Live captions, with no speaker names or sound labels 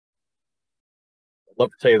I'd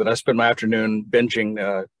love to tell you that I spent my afternoon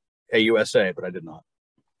binging A.U.S.A, but I did not.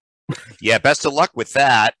 Yeah, best of luck with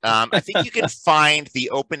that. I think you can find the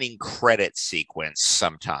opening credit sequence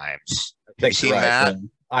sometimes. Have you seen that? Yeah.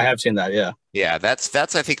 I have seen that, yeah. Yeah, that's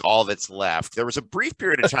I think all that's left. There was a brief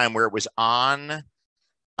period of time where it was on.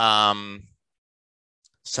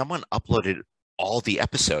 Someone uploaded all the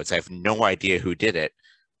episodes. I have no idea who did it,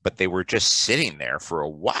 but they were just sitting there for a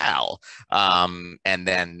while. And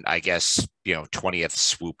then I guess 20th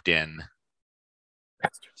swooped in.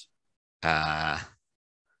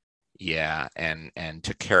 Yeah, and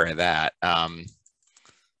took care of that.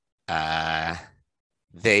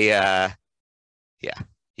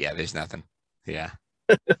 There's nothing. Yeah.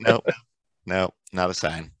 Nope. Nope. Not a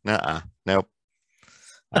sign. Nope.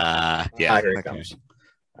 Yeah. Here he comes.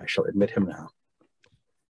 I shall admit him now.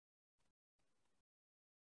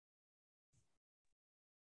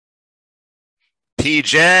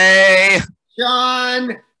 PJ.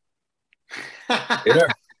 John.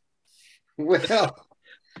 Well,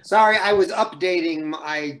 sorry, I was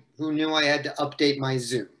updating who knew I had to update my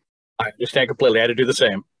Zoom. I understand completely. I had to do the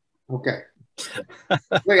same. Okay.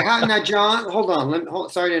 Wait, now, John, hold on.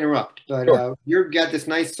 Sorry to interrupt, but sure. You've got this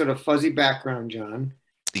nice sort of fuzzy background, John.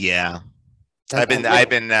 Yeah. I don't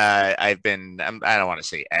want to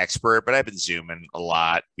say expert, but I've been Zooming a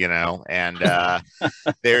lot, and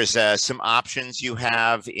there's some options you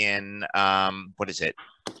have in, what is it?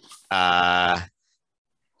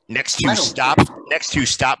 Next to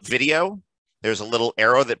stop video, there's a little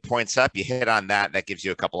arrow that points up. You hit on that. That gives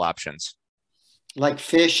you a couple options. Like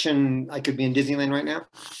fish, and I could be in Disneyland right now.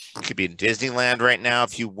 You could be in Disneyland right now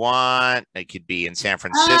if you want. I could be in San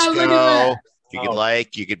Francisco. If you could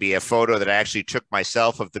like, you could be a photo that I actually took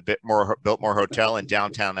myself of the Biltmore Hotel in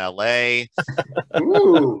downtown LA.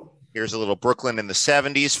 Ooh. Here's a little Brooklyn in the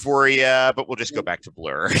 70s for you, but we'll just go back to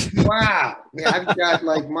blur. Wow. Yeah, I've got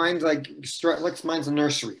mine's mine's a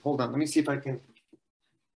nursery. Hold on. Let me see if I can. Is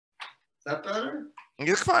that better? You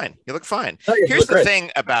look fine. You look fine. Oh, yeah, here's the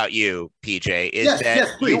thing about you, PJ, is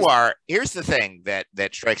here's the thing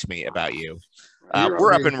that strikes me about you.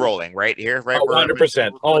 We're up and rolling right here, right?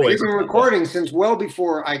 100%. Always. We've been recording since well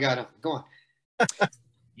before I got up. Go on.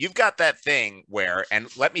 You've got that thing where, and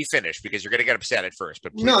let me finish because you're going to get upset at first.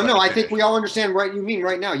 But no, I think we all understand what you mean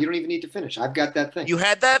right now. You don't even need to finish. I've got that thing. You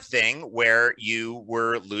had that thing where you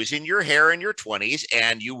were losing your hair in your 20s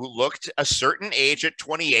and you looked a certain age at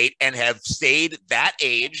 28 and have stayed that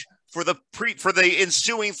age for the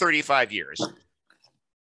ensuing 35 years.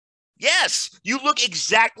 Yes, you look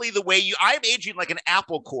exactly the way I'm aging like an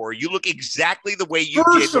apple core. You look exactly the way you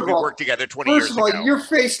did when we worked together 20 years ago. First of all, your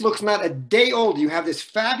face looks not a day old. You have this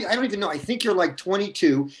fabulous, I don't even know, I think you're like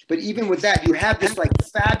 22, but even with that, you have this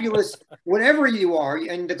fabulous, whatever you are,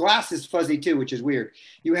 and the glass is fuzzy too, which is weird.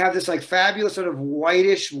 You have this fabulous sort of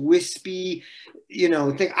whitish, wispy,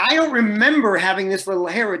 thing. I don't remember having this little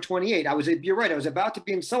hair at 28. You're right, I was about to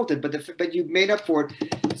be insulted, but you made up for it,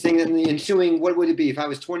 saying that in the ensuing, what would it be? If I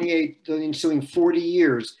was 28, the ensuing 40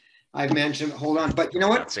 years, I've mentioned, hold on, but you know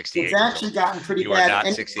what? It's actually gotten pretty bad. You are not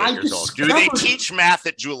 68 years old. Do they teach math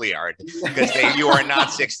at Juilliard? Because you are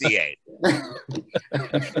not 68.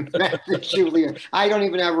 Juilliard. I don't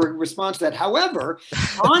even have a response to that. However,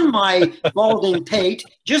 on my balding pate,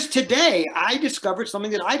 just today, I discovered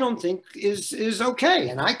something that I don't think is okay.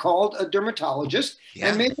 And I called a dermatologist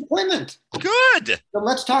and made an appointment. Good. So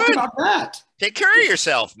let's talk about that. Take care of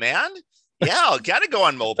yourself, man. Yeah, got to go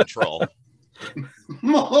on mole patrol.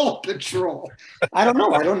 Mole patrol. I don't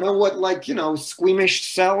know. I don't know what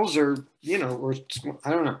squeamish cells or I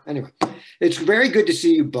don't know. Anyway, it's very good to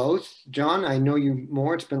see you both, John. I know you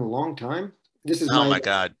more. It's been a long time. This is my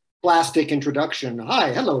God plastic introduction.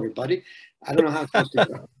 Hi, hello everybody. I don't know how it's supposed to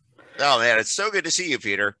go. Oh man, it's so good to see you,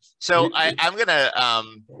 Peter. So I'm gonna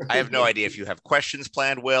I have no idea if you have questions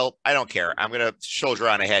planned, Will. I don't care. I'm gonna shoulder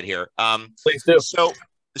on ahead here. Please do.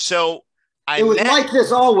 So it was like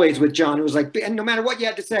this always with John. It was and no matter what you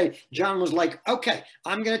had to say, John was like, "Okay,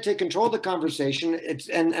 I'm going to take control of the conversation." It's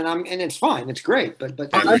fine. It's great. But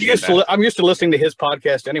I'm used to listening to his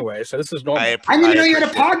podcast anyway, so this is normal. I didn't even know you had a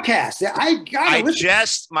podcast.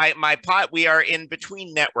 We are in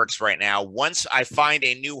between networks right now. Once I find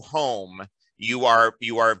a new home, you are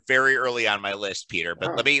very early on my list, Peter.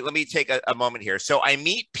 But let me take a moment here. So I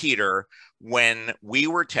meet Peter when we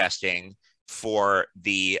were testing for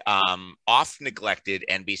the oft-neglected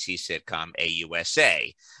NBC sitcom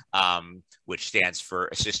A.U.S.A, which stands for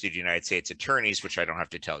Assisted United States Attorneys, which I don't have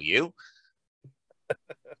to tell you.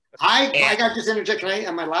 I got to just interject.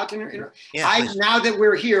 Am I allowed to interject? Yeah, now that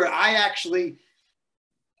we're here,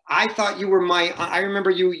 I thought you were I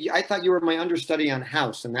remember I thought you were my understudy on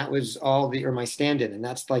House, and that was or my stand-in, and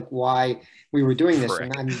that's like why we were doing this.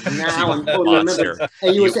 Correct. And now I'm totally remember.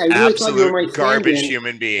 A.U.S.A. I really thought you were my garbage stand-in,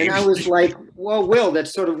 human being. and I was like, well, Will,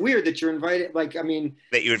 that's sort of weird that you're invited. Like, I mean,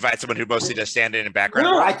 that you invite someone who mostly does stand-in and background.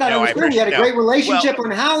 No, I thought it was good. We had a great relationship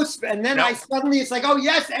on House, and then suddenly it's like, oh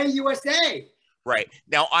yes, A.U.S.A. Right.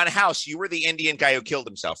 Now on House, you were the Indian guy who killed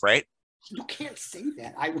himself, right? You can't say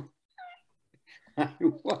that. I was.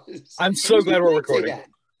 I'm so glad we're recording.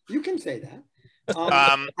 You can say that.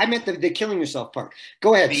 I meant the killing yourself part.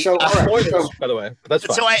 Go ahead. By the way, that's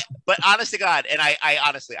fine. So but honest to God, and I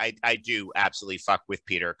honestly, I do absolutely fuck with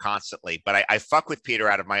Peter constantly, but I fuck with Peter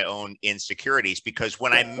out of my own insecurities, because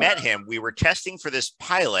when I met him, we were testing for this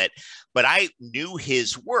pilot, but I knew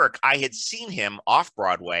his work. I had seen him off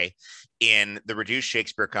Broadway in the Reduced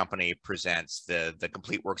Shakespeare Company Presents the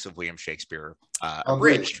complete works of William Shakespeare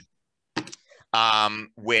abridged.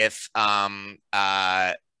 With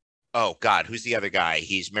oh God, who's the other guy?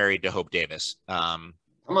 He's married to Hope Davis. Come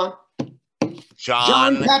on.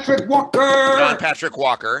 John Patrick Walker. John Patrick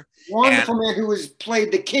Walker. Wonderful man who has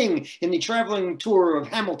played the king in the traveling tour of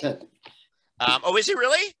Hamilton. Oh, is he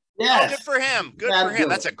really? Yes. Oh, good for him. Good for him.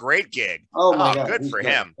 That's a great gig. Oh my God. Good for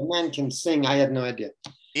him. The man can sing. I had no idea.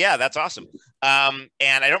 Yeah, that's awesome. And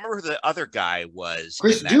I don't remember who the other guy was.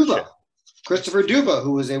 Christopher Duva,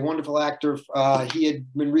 who was a wonderful actor. He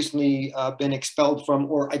had been recently been expelled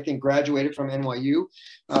from, or I think graduated from NYU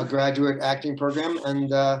graduate acting program, and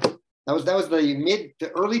that was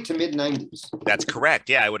the early to mid 90s. That's correct.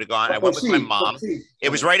 Yeah, I would have gone. I went with my mom. It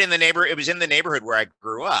was right in the It was in the neighborhood where I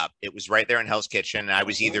grew up. It was right there in Hell's Kitchen. And I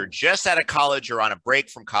was either just out of college or on a break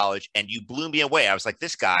from college, and you blew me away. I was like,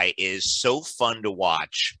 this guy is so fun to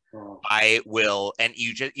watch. I will, and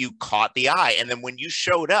you caught the eye, and then when you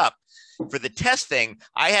showed up for the testing,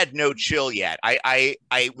 I had no chill yet. I'd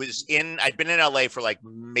been in LA for like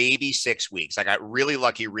maybe 6 weeks. I got really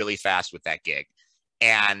lucky really fast with that gig.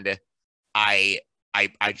 And I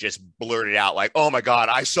just blurted out like, oh my God,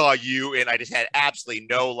 I saw you. And I just had absolutely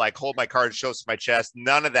no, like, hold my cards close to my chest.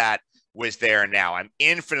 None of that was there now. I'm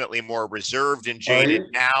infinitely more reserved and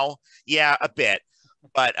jaded now. Yeah, a bit.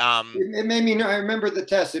 But it made me know. I remember the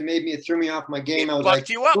test. It threw me off my game. I was like,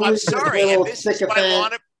 you up. I'm sorry. And this is what I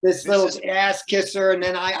wanted. This little ass kisser, and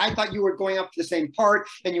then I thought you were going up to the same part,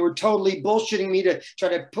 and you were totally bullshitting me to try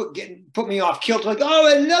to put me off kilter. Like, oh,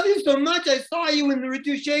 I love you so much. I saw you in the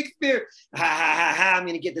Reduced Shakespeare. Ha ha ha ha! I'm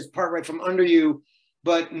going to get this part right from under you,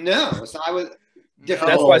 but no. So I was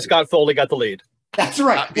different. That's why Scott Foley got the lead. That's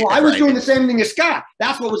right. Well, I was doing the same thing as Scott.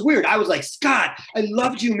 That's what was weird. I was like, Scott, I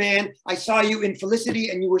loved you, man. I saw you in Felicity,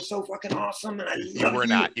 and you were so fucking awesome. And I loved you. You were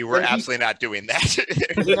not. You were absolutely not doing that.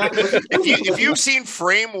 If you've seen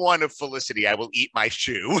frame 1 of Felicity, I will eat my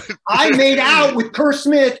shoe. I made out with Kerr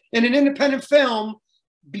Smith in an independent film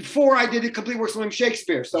before I did the complete works of William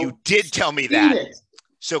Shakespeare. So you did tell me that.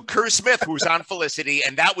 So Kerr Smith, who was on Felicity,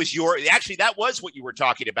 and that was that was what you were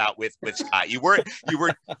talking about with Scott. You were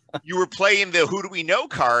playing the who do we know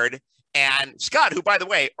card, and Scott, who by the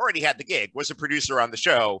way already had the gig, was a producer on the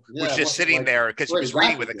show, was just sitting there because he was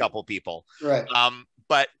reading with a couple people. Right.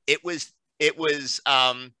 But it was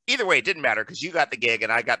either way, it didn't matter because you got the gig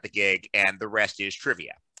and I got the gig, and the rest is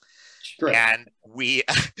trivia. Correct. And we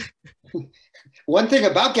one thing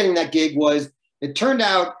about getting that gig was, it turned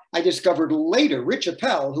out, I discovered later, Rich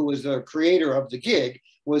Appel, who was the creator of the gig,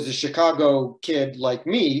 was a Chicago kid like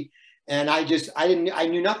me. And I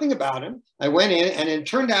knew nothing about him. I went in, and it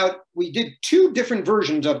turned out we did 2 different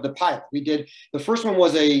versions of the pilot. The first one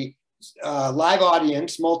was a live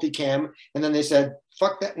audience, multicam. And then they said,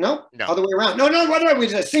 fuck that. No, other way around. No, we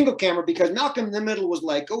did a single camera because Malcolm in the Middle was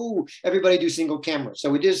like, oh, everybody do single camera. So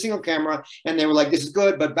we did a single camera, and they were like, this is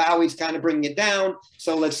good, but Bowie's kind of bringing it down.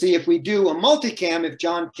 So let's see if we do a multicam, if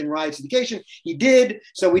John can ride to the occasion. He did.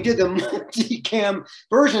 So we did the multicam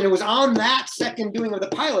version. It was on that second doing of the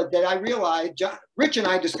pilot that I realized, Rich and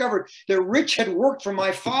I discovered that Rich had worked for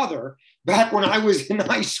my father back when I was in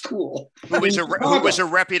high school. Who was a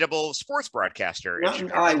reputable sports broadcaster.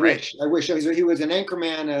 I wish. He was an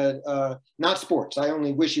anchorman, not sports. I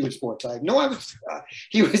only wish he was sports.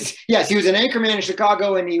 He was an anchorman in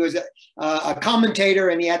Chicago, and he was a commentator,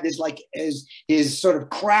 and he had this like his sort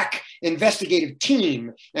of crack investigative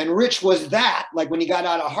team. And Rich was that, like when he got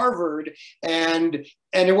out of Harvard, and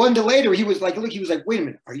And it wasn't until later he was like, look, he was like, wait a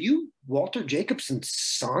minute, are you Walter Jacobson's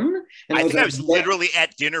son? And I think like, I was literally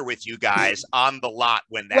at dinner with you guys on the lot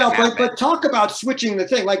when that happened. But talk about switching the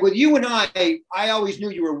thing. Like with you and I always knew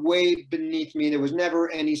you were way beneath me. There was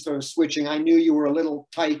never any sort of switching. I knew you were a little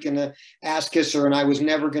tyke and an ass kisser, and I was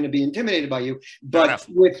never going to be intimidated by you. But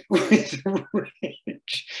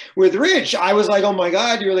with Rich, I was like, oh my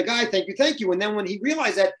God, you're the guy. Thank you. And then when he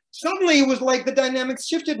realized that, suddenly it was like the dynamics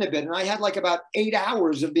shifted a bit, and I had like about 8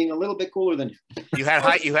 hours of being a little bit cooler than you. You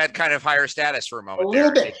had kind of higher status for a moment. A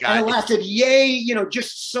little bit, and it lasted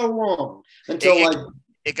just so long until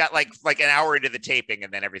it got like an hour into the taping,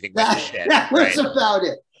 and then everything went to shit. That was about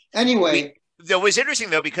it. Anyway, it was interesting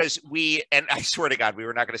though, because and I swear to God, we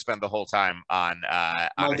were not going to spend the whole time on a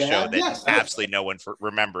show that absolutely no one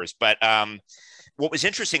remembers, but what was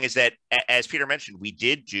interesting is that, as Peter mentioned, we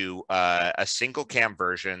did do a single cam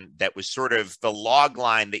version that was sort of the log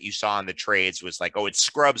line that you saw in the trades was like, oh, it's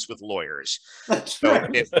Scrubs with lawyers.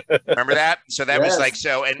 Remember that? So that was like,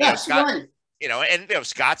 so, and Scott, and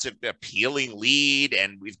Scott's an appealing lead,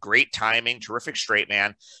 and we've great timing, terrific straight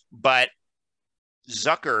man. But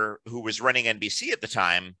Zucker, who was running NBC at the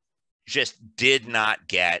time, just did not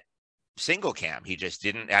get single cam. He just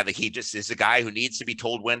didn't have he just is a guy who needs to be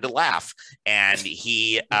told when to laugh. And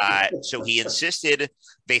so he insisted.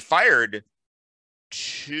 They fired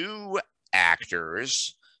 2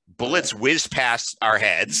 actors. Bullets whizzed past our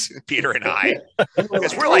heads, Peter and I,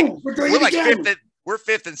 because we're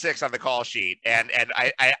fifth and sixth on the call sheet. And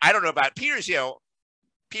I don't know about Peter's,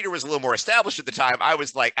 Peter was a little more established at the time. I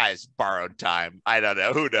was like, it's borrowed time. I don't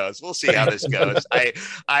know. Who knows? We'll see how this goes.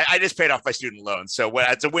 I just paid off my student loan. So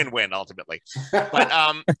it's a win-win ultimately. But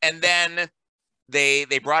and then they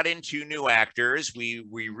brought in 2 new actors. We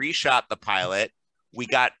reshot the pilot. We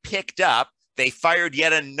got picked up. They fired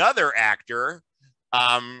yet another actor,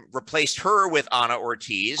 replaced her with Anna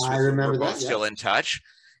Ortiz. I remember that. Still in touch.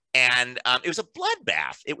 And it was a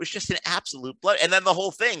bloodbath. It was just an absolute blood. And then the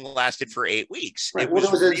whole thing lasted for 8 weeks. Right.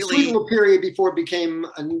 There was a sweet little period before it became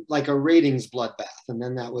like a ratings bloodbath. And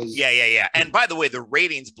then that was. Yeah. And by the way, the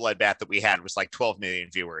ratings bloodbath that we had was like 12 million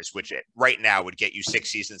viewers, which right now would get you 6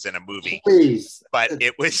 seasons in a movie. Please. But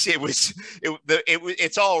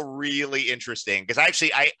it's all really interesting because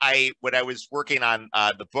actually when I was working on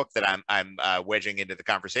the book that I'm wedging into the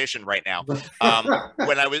conversation right now,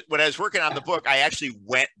 when I was working on the book, I actually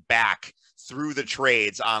went back through the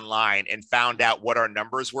trades online and found out what our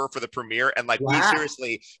numbers were for the premiere. And we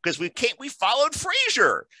seriously, because we followed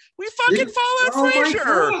Frasier. We fucking followed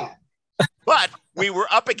Frasier. But we were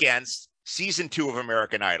up against season 2 of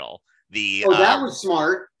American Idol. That was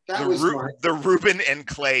smart. The Ruben and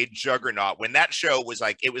Clay juggernaut. When that show was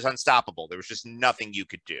it was unstoppable. There was just nothing you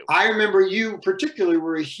could do. I remember you particularly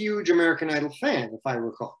were a huge American Idol fan, if I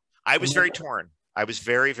recall. I was very torn. I was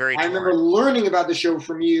very, very torn. I remember learning about the show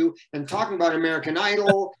from you and talking about American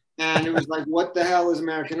Idol. And it was like, what the hell is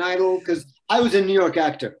American Idol? Because I was a New York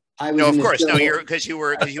actor. Because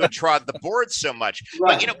you had trod the board so much.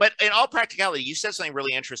 Right. But in all practicality, you said something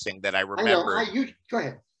really interesting that I remember. Go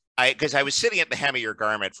ahead. Because I was sitting at the hem of your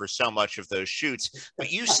garment for so much of those shoots.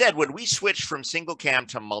 But you said when we switched from single cam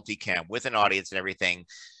to multicam with an audience and everything,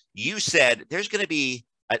 you said there's going to be,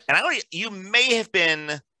 you may have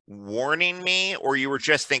been warning me or you were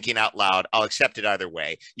just thinking out loud. I'll accept it either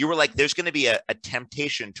way. You were like, there's going to be a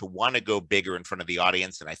temptation to want to go bigger in front of the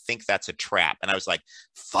audience. And I think that's a trap. And I was like,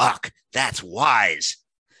 fuck, that's wise.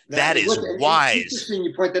 That is wise. It's interesting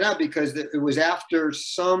you point that out because it was after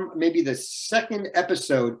maybe the second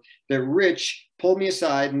episode that Rich pulled me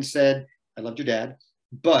aside and said, I loved your dad,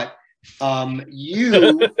 but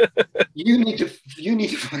you need to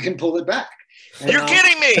fucking pull it back. And, you're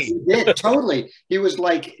kidding me. He did, totally. He was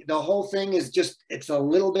like, the whole thing is it's a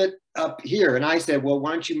little bit up here. And I said, well,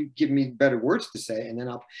 why don't you give me better words to say? And then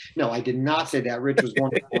no, I did not say that. Rich was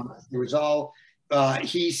wonderful. It was all,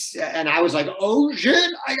 and I was like, oh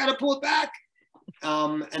shit, I got to pull it back.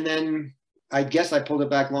 And then I guess I pulled it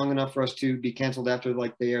back long enough for us to be canceled after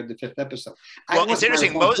they aired the 5th episode. Well, it's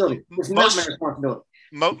interesting. It's not my responsibility.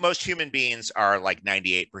 Most human beings are like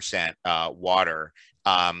 98% water.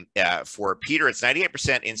 For Peter, it's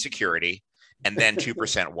 98% insecurity and then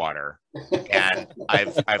 2% water. And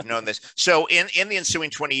I've known this. So in the ensuing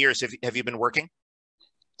 20 years, have you been working?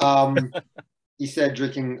 He said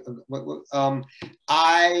drinking.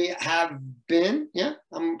 I have been. Yeah,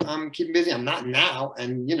 I'm keeping busy. I'm not now,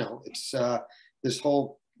 and it's this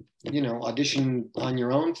whole audition on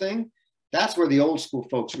your own thing. That's where the old school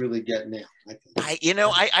folks really get nailed. I think.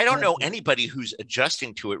 I don't know anybody who's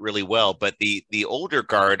adjusting to it really well, but the older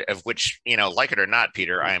guard, of which like it or not,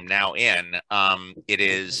 Peter, I am now in.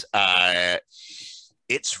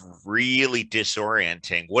 It's really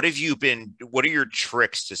disorienting. What are your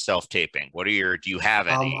tricks to self-taping? Do you have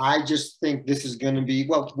any? I just think this is going to be,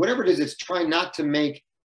 well, whatever it is, it's trying not to make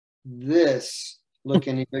this look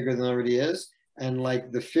any bigger than it already is. And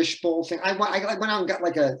like the fishbowl thing, I went out and got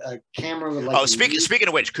like a camera with like. Oh, speaking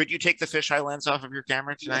of which, could you take the fisheye lens off of your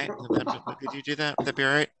camera tonight? Could you do that? Would that be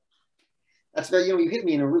all right? That's very, you hit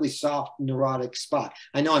me in a really soft, neurotic spot.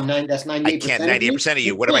 I know that's 98%. I can't 98% of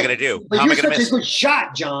you. What am I going to do? But How am I you're going to such miss? a good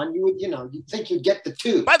shot, John. You'd think you'd get the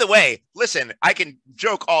two. By the way, listen, I can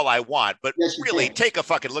joke all I want, but yes, really take a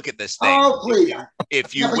fucking look at this thing. Oh, please.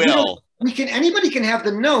 If you will. Anybody can have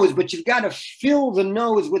the nose, but you've got to fill the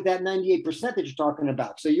nose with that 98% that you're talking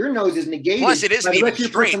about. So your nose is negated. Plus, it isn't even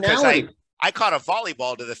straight because I caught a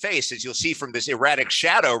volleyball to the face, as you'll see from this erratic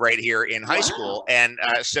shadow right here in high school. And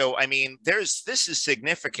so, I mean, this is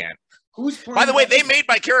significant. By the way, they made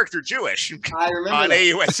my character Jewish on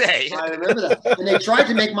A.U.S.A. I remember that. And they tried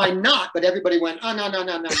to make mine not, but everybody went, oh, no.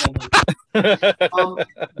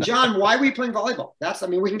 John, why were you playing volleyball?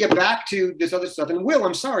 We can get back to this other stuff. And Will,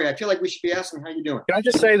 I'm sorry. I feel like we should be asking how you doing. Can I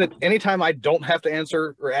just say that anytime I don't have to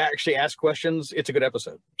answer or actually ask questions, it's a good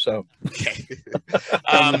episode. So okay.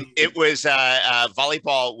 It was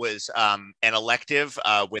volleyball was an elective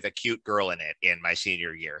with a cute girl in it in my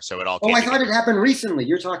senior year. So it all came I thought it happened recently.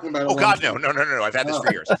 You're talking about God, no. I've had this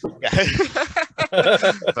for years.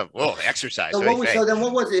 Whoa, exercise. So what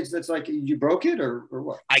was it? It's like you broke it or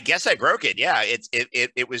what? I guess I broke it. Yeah,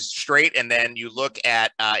 it was straight, and then you look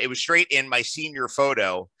at it was straight in my senior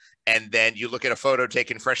photo, and then you look at a photo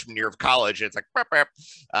taken freshman year of college. It's like,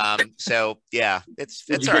 so yeah, it's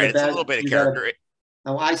all right. It's a little bit of character.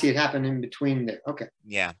 I see it happened in between there. Okay.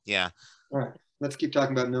 Yeah. All right, let's keep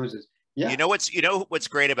talking about noses. Yeah. You know what's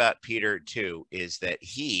great about Peter too is that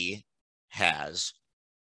he has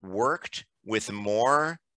worked with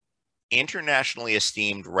more internationally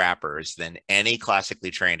esteemed rappers than any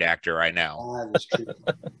classically trained actor I know. That is true.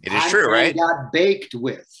 It is true, right? Got baked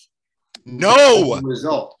with. No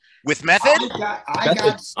result with Method.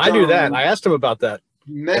 I do that. I asked him about that.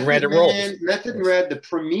 Method Man, the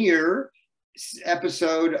premiere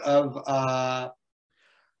episode of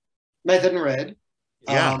Method and Red.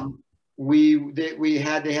 Yeah.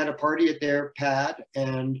 They had a party at their pad,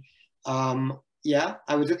 and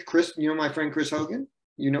I was with Chris. You know my friend Chris Hogan.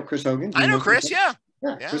 You know Chris Hogan. I know Chris. Yeah.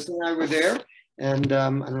 Chris and I were there, and I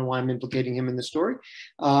don't know why I'm implicating him in the story,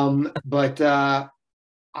 but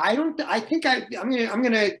I'm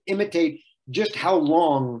going to imitate just how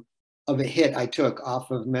long of a hit I took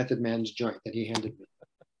off of Method Man's joint that he handed me.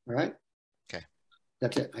 All right. Okay.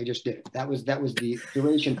 That's it. I just did it. That was the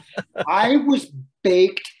duration. I was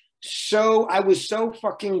baked. So I was so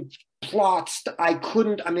fucking plotzed. I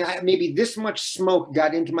couldn't, maybe this much smoke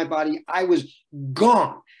got into my body. I was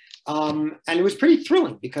gone. And it was pretty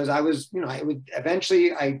thrilling because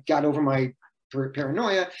eventually I got over my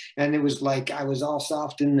paranoia, and it was like, I was all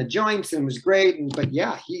soft in the joints and it was great. But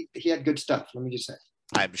yeah, he had good stuff. Let me just say.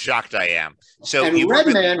 I'm shocked I am. So and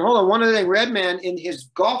Redman, hold on, one other thing, Redman in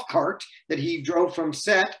his golf cart that he drove from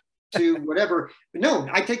set to whatever. No,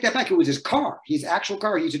 I take that back. It was his car, his actual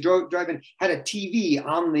car. He used to driving, had a TV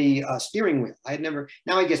on the steering wheel. I had never,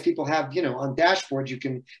 now I guess people have, on dashboards you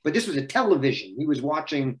can, but this was a television. He was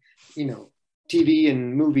watching, TV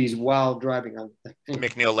and movies while driving on the thing. Anyway.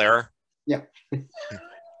 McNeil Lehrer. Yeah.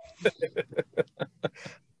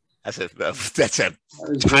 That's a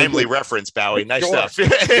timely reference, Bowie. Nice stuff.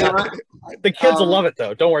 The kids will love it,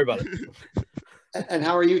 though. Don't worry about it. And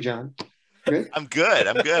how are you, John? Good? I'm good.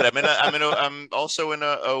 I'm also in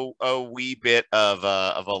a wee bit of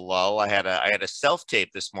a lull. I had a self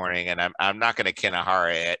tape this morning, and I'm not going to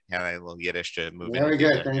kinahara it. A little Yiddish to move in. Very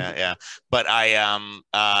good. Yeah. But I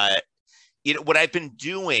what I've been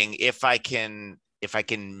doing, if I can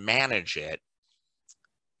manage it.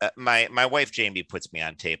 My wife Jamie puts me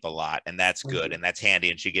on tape a lot, and that's good, and that's handy,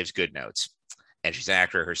 and she gives good notes, and she's an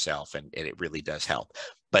actor herself, and it really does help.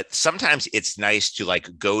 But sometimes it's nice to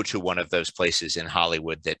go to one of those places in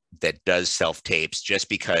Hollywood that does self tapes, just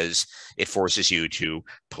because it forces you to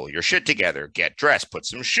pull your shit together, get dressed, put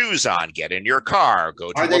some shoes on, get in your car,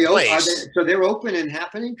 go to a place. So they're open and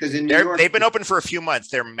happening? Because in New York, they've been open for a few months.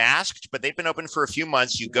 They're masked, but they've been open for a few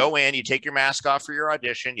months. You go in, you take your mask off for your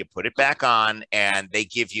audition, you put it back on, and they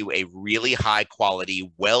give you a really high quality,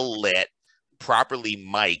 well lit, properly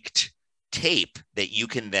mic'd tape that you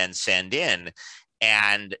can then send in.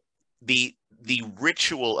 And the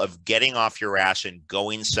ritual of getting off your ass and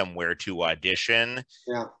going somewhere to audition,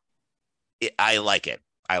 I like it.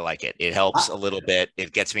 It helps a little bit.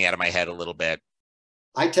 It gets me out of my head a little bit.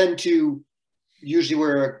 I tend to usually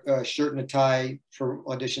wear a shirt and a tie for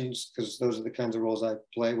auditions because those are the kinds of roles I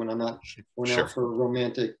play when I'm not going out for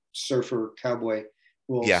romantic surfer cowboy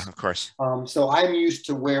roles. Yeah, of course. So I'm used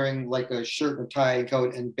to wearing like a shirt and tie and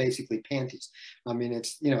coat and basically panties. I mean,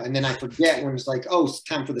 it's, you know, and then I forget when it's like, oh, it's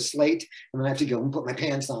time for the slate, and then I have to go and put my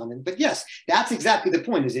pants on. And but yes, that's exactly the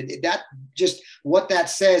point. Is it that just what that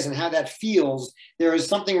says and how that feels? There is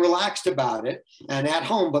something relaxed about it and at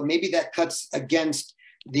home, but maybe that cuts against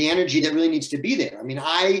the energy that really needs to be there. I mean,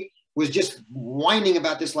 I was just whining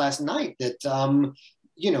about this last night that,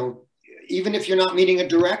 you know, even if you're not meeting a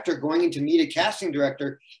director, going in to meet a casting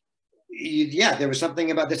director, yeah, there was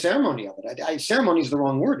something about the ceremony of it. Ceremony is the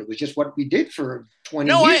wrong word. It was just what we did for 20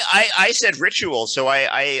 years. No, I said ritual. So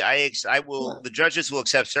I will, the judges will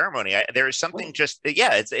accept ceremony. There is something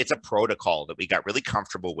it's a protocol that we got really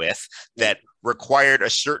comfortable with that required a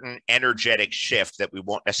certain energetic shift that we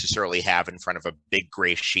won't necessarily have in front of a big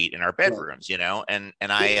gray sheet in our bedrooms, you know? And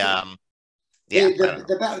the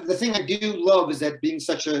thing I do love is that being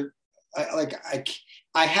such a,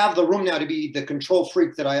 I have the room now to be the control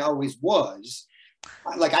freak that I always was.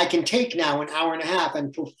 Like I can take now an hour and a half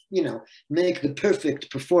and, you know, make the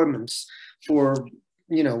perfect performance for,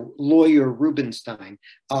 you know, lawyer Rubenstein.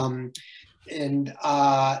 And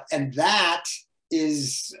that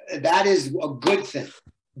is a good thing,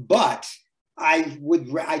 but I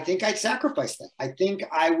think I'd sacrifice that. I think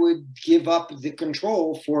I would give up the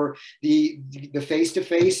control for the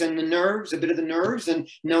face-to-face and the nerves, a bit of the nerves, and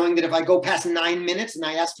knowing that if I go past 9 minutes and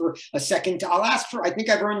I ask for a second, I think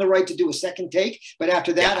I've earned the right to do a second take. But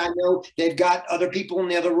after that, I know they've got other people in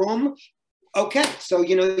the other room. Okay, so,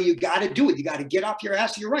 you know, you got to do it. You got to get off your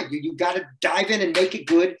ass. You're right. You got to dive in and make it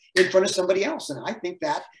good in front of somebody else. And I think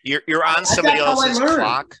that you're on somebody else's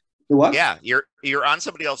clock. What? Yeah, you're on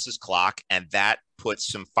somebody else's clock, and that puts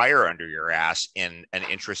some fire under your ass in an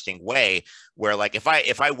interesting way. Where, like, if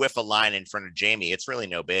I whiff a line in front of Jamie, it's really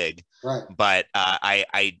no big. Right. But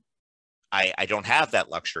I don't have that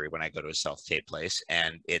luxury when I go to a self-tape place,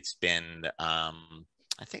 and it's been I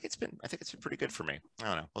think it's been pretty good for me. I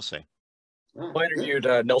don't know. We'll see. I interviewed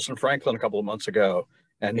Nelson Franklin a couple of months ago,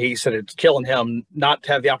 and he said it's killing him not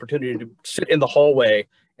to have the opportunity to sit in the hallway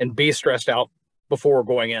and be stressed out before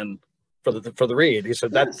going in for the read. He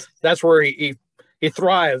said that's where he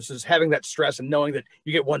thrives, is having that stress and knowing that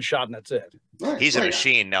you get one shot and that's it. Right, He's a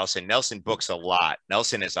machine, Nelson. Nelson books a lot.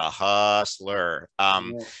 Nelson is a hustler.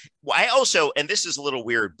 I also, and this is a little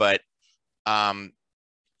weird, but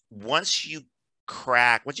once you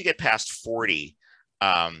get past 40,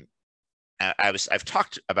 I've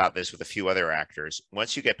talked about this with a few other actors.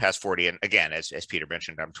 Once you get past 40, and again, as Peter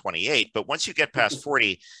mentioned, I'm 28, but once you get past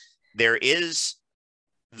 40, there is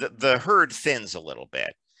the herd thins a little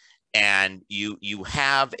bit, and you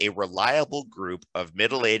have a reliable group of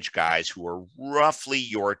middle-aged guys who are roughly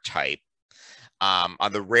your type. On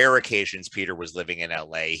the rare occasions Peter was living in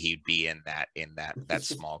LA, he'd be in that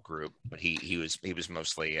small group, but he was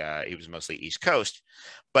mostly East Coast.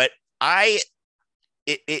 But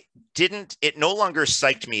it no longer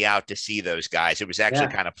psyched me out to see those guys. It was actually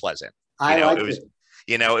kind of pleasant.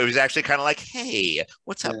 It was actually kind of like, hey,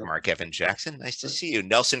 what's up, Mark Evan Jackson? Nice to see you.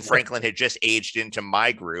 Nelson Franklin had just aged into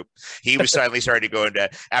my group. He was suddenly starting to go into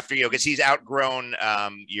after, because he's outgrown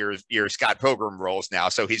your Scott Pilgrim roles now.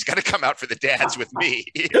 So he's got to come out for the dads with me.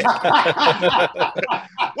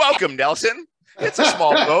 Welcome, Nelson. It's a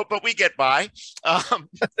small boat, but we get by.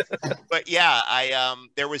 But yeah,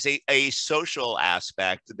 there was a social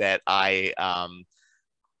aspect that I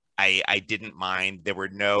didn't mind. There were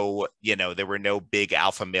no big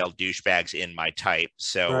alpha male douchebags in my type.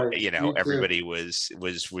 So, everybody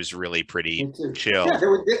was really pretty chill. Yeah,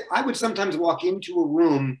 I would sometimes walk into a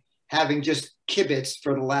room having just kibitz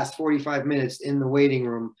for the last 45 minutes in the waiting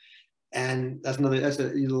room. And that's a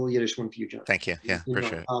little Yiddish one for you, John. Thank you. Yeah,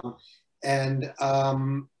 appreciate it.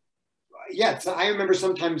 So I remember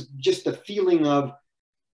sometimes just the feeling of,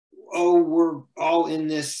 oh, we're all in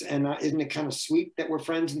this, and isn't it kind of sweet that we're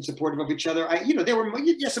friends and supportive of each other? There were,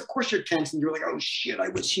 yes, of course you're tense and you're like, oh shit, I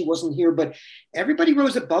wish he wasn't here, but everybody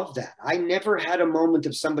rose above that. I never had a moment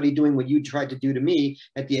of somebody doing what you tried to do to me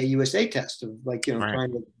at the A.U.S.A test of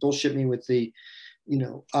trying to bullshit me with the,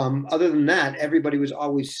 other than that, everybody was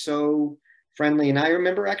always so friendly. And I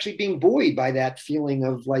remember actually being buoyed by that feeling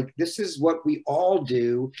of like, this is what we all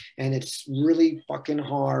do, and it's really fucking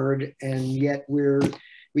hard, and yet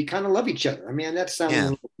we kind of love each other. I mean, that sounds a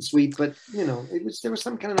little sweet, but there was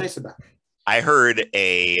something kind of nice about it. I heard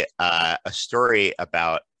a story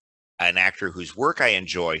about an actor whose work I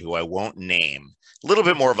enjoy, who I won't name, a little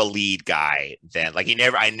bit more of a lead guy than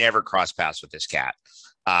I never crossed paths with this cat.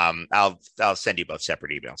 I'll send you both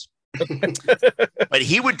separate emails. But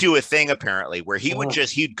he would do a thing apparently where he would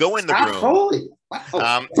he'd go in the room. Foley.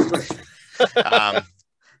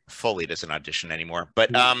 Foley doesn't audition anymore, but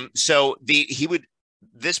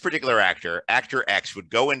this particular actor X would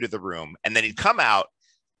go into the room and then he'd come out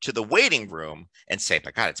to the waiting room and say,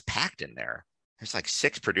 "My God, it's packed in there. There's like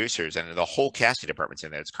 6 producers and the whole casting department's in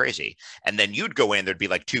there. It's crazy." And then you'd go in, there'd be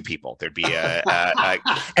like 2 people. There'd be and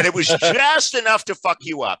it was just enough to fuck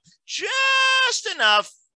you up, just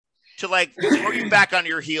enough to like throw you back on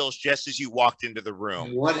your heels just as you walked into the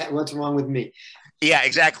room. What's wrong with me? Yeah,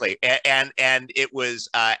 exactly. And it was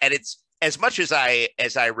and it's as much as I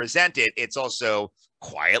resent it, it's also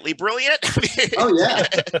quietly brilliant. Oh yeah,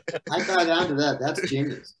 I got down to that. That's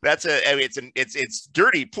genius. It's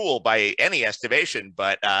dirty pool by any estimation,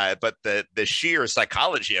 but the sheer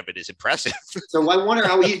psychology of it is impressive. So I wonder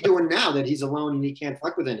how he's doing now that he's alone and he can't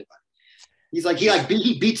fuck with anybody.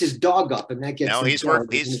 He beats his dog up, and that gets. No, he's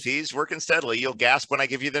working steadily. You'll gasp when I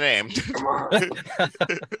give you the name. Come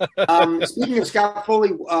on. Speaking of Scott Foley,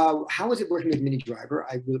 how is it working with Minnie Driver?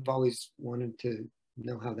 I've always wanted to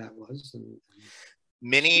know how that was.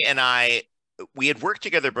 Minnie and I, we had worked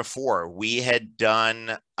together before. We had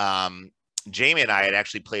done, Jamie and I had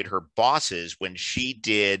actually played her bosses when she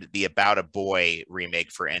did the About a Boy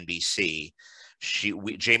remake for NBC.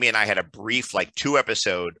 Jamie and I had a brief, like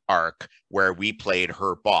 2-episode arc where we played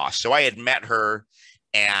her boss. So I had met her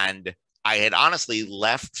and I had honestly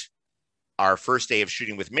left our first day of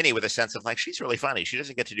shooting with Minnie with a sense of like, she's really funny. She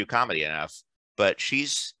doesn't get to do comedy enough, but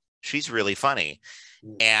she's really funny.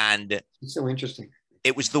 And it's so interesting.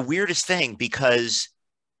 It was the weirdest thing because,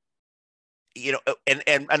 you know, and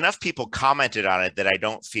enough people commented on it that I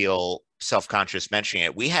don't feel self-conscious mentioning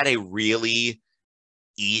it. We had a really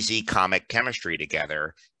easy comic chemistry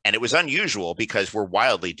together, and it was unusual because we're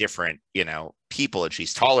wildly different, you know, people, and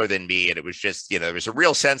she's taller than me, and it was just, you know, there was a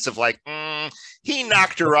real sense of like, he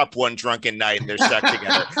knocked her up one drunken night and they're stuck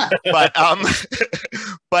together.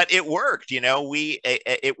 But it worked, you know.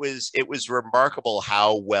 It was remarkable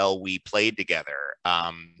how well we played together.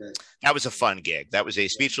 That was a fun gig.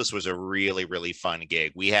 Speechless was a really, really fun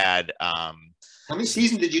gig. We had how many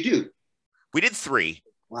seasons did you do? We did 3.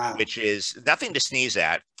 Wow. Which is nothing to sneeze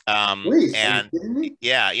at. Please, and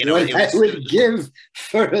yeah, you know, I would give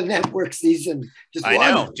for a network season. I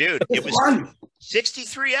know, dude. It was fun.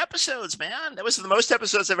 63 episodes, man. That was the most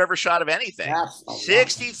episodes I've ever shot of anything.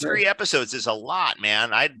 63 episodes is a lot,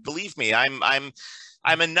 man. Believe me,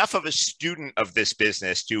 I'm enough of a student of this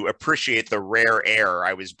business to appreciate the rare air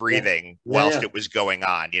I was breathing whilst it was going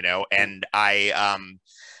on, you know. And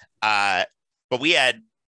but we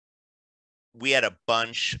had a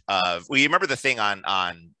bunch of, well, you remember the thing on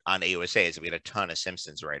A.U.S.A is that we had a ton of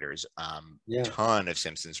Simpsons writers,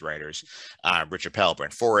 Rich Appel,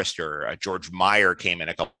 Brent Forrester, George Meyer came in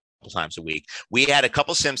a couple times a week. We had a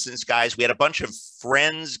couple Simpsons guys. We had a bunch of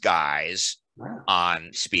Friends guys on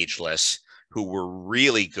Speechless who were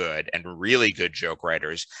really good and really good joke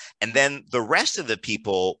writers. And then the rest of the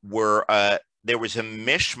people were, there was a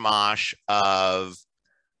mishmash of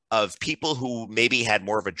people who maybe had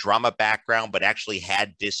more of a drama background, but actually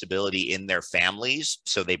had disability in their families.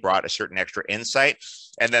 So they brought a certain extra insight.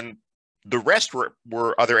 And then the rest were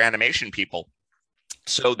other animation people.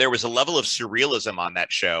 So there was a level of surrealism on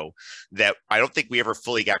that show that I don't think we ever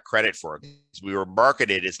fully got credit for. We were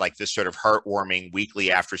marketed as like this sort of heartwarming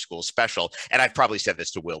weekly after school special. And I've probably said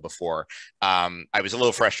this to Will before. I was a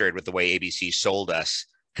little frustrated with the way ABC sold us,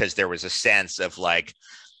 because there was a sense of like,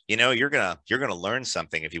 you know, you're gonna learn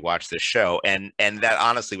something if you watch this show, and that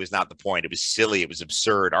honestly was not the point. It was silly, it was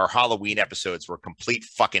absurd. Our Halloween episodes were complete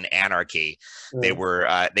fucking anarchy. They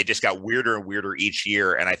were they just got weirder and weirder each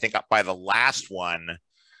year, and I think by the last one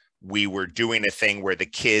we were doing a thing where the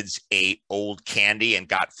kids ate old candy and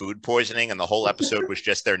got food poisoning, and the whole episode was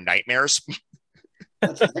just their nightmares.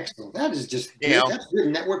 That's excellent. That is just good. That's good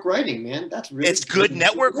network writing, man. It's good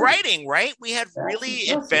network writing, right? We had really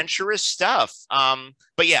adventurous stuff.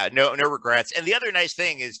 But yeah, no regrets. And the other nice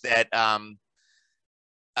thing is that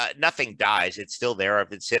nothing dies. It's still there.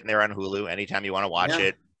 It's sitting there on Hulu anytime you want to watch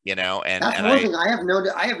it, you know. And that's one thing I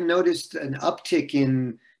have noticed an uptick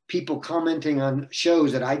in people commenting on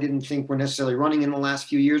shows that I didn't think were necessarily running in the last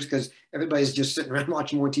few years, because everybody's just sitting around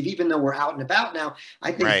watching more TV, even though we're out and about now.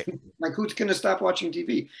 I think like, who's going to stop watching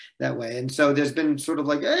TV that way? And so there's been sort of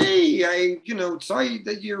like, hey, I saw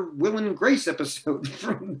that your Will and Grace episode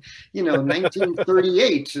from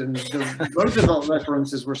 1938, and the Roosevelt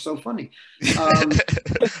references were so funny.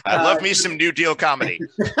 I love me some New Deal comedy.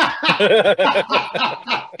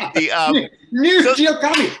 New Deal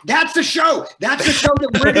comedy. That's the show. That's the show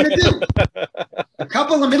that we're going to do. A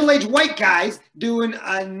couple of middle-aged white guys doing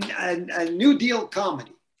a New Deal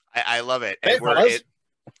comedy. I love it. Hey,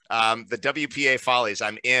 The WPA Follies,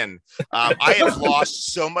 I'm in. I have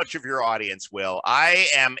lost so much of your audience, Will. I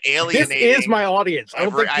am alienating. This is my audience.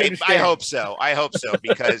 I hope so. I hope so,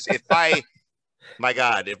 because if my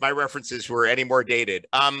God, if my references were any more dated.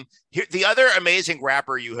 Here, the other amazing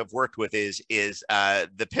rapper you have worked with is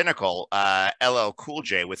the Pinnacle, LL Cool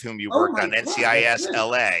J, with whom you worked on NCIS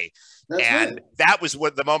LA. That was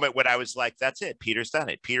the moment when I was like, that's it. Peter's done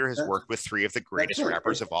it. Peter has worked with three of the greatest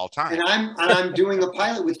rappers of all time. And I'm doing a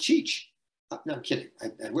pilot with Cheech. No, I'm kidding.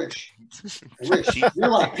 I wish. I wish. You're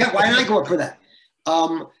like, yeah, why didn't I go up for that?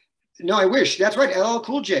 No, I wish. That's right. LL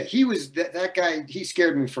Cool J. He was that guy. He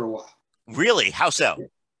scared me for a while. Really? How so?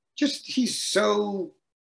 He's so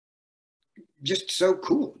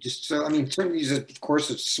cool. I mean, he's of course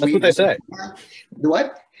a sweet. That's what they say.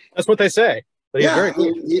 What? That's what they say. But yeah, very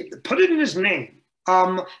cool. Put it in his name.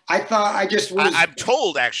 I thought I just was. I'm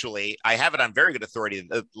told, actually, I have it on very good authority.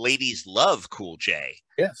 The ladies love Cool J.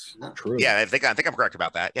 Yes, true. Yeah, I think I'm correct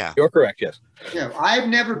about that. Yeah, you're correct. Yes. Yeah, I've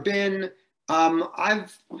never been.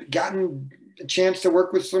 I've gotten a chance to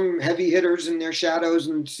work with some heavy hitters in their shadows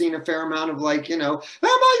and seen a fair amount of oh my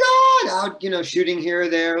God, out shooting here or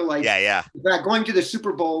there. Like yeah. In fact, going to the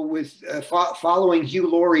Super Bowl with following Hugh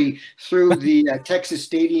Laurie through the Texas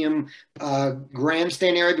Stadium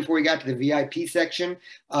grandstand area before he got to the VIP section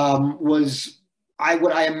was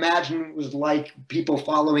what I imagine was like people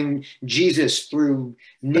following Jesus through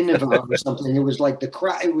Nineveh or something. It was like the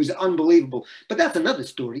crowd. It was unbelievable. But that's another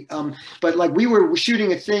story. But like we were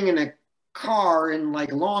shooting a thing in a car in like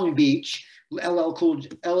Long Beach, LL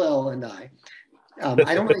and I.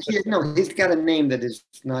 I don't know. He's got a name that is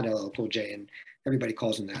not LL Cool J, and everybody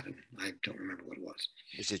calls him that, and I don't remember what it was.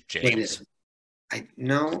 Is it James?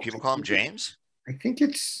 No. People call him James? I think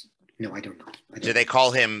it's. No, I don't know. Do they call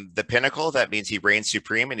him the Pinnacle? That means he reigns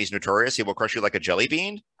supreme and he's notorious. He will crush you like a jelly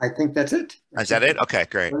bean. I think that's it. Is that it? Okay,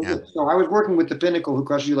 great. Yeah. So I was working with the Pinnacle, who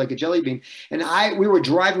crushes you like a jelly bean, and we were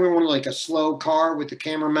driving. We were in like a slow car with the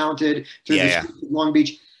camera mounted through Long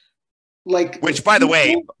Beach. Which, by the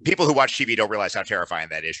way, people who watch TV don't realize how terrifying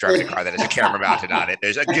that is, driving a car that has a camera mounted on it.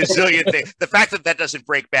 There's a gazillion things. The fact that doesn't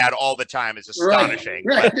break bad all the time is astonishing.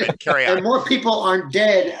 Right. But carry on. And more people aren't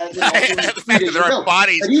dead. The fact that there are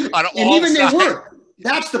bodies on all sides. They were.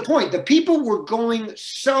 That's the point. The people were going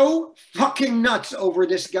so fucking nuts over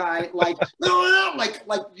this guy. Like, no, like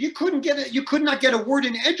you couldn't get it. You could not get a word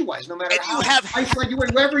in edgewise, no matter how isolated you were.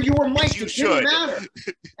 Wherever you were mic'd, it didn't matter.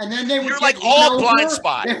 And then they would get all blind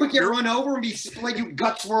spot. They would get run over and be split. You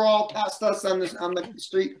guts were all past us on the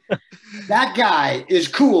street. That guy is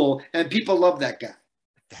cool, and people love that guy.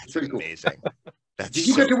 That's amazing. That's Did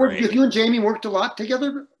you get to work? If you and Jamie worked a lot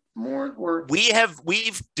together? More or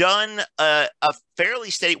we've done a fairly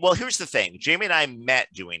steady. Well, here's the thing. Jamie and I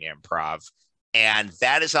met doing improv, and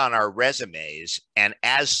that is on our resumes. And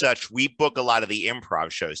as such, we book a lot of the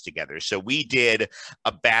improv shows together. So we did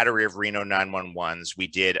a battery of Reno 911s. We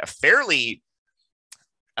did a fairly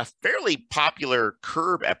popular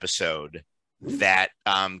Curb episode that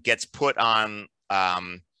gets put on.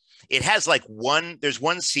 It has there's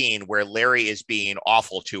one scene where Larry is being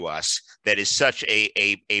awful to us that is such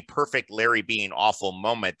a perfect Larry being awful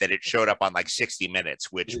moment that it showed up on 60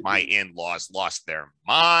 Minutes, which my in-laws lost their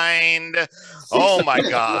mind. Oh my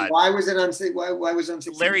God. Why was it on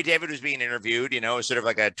 60 Larry David was being interviewed, sort of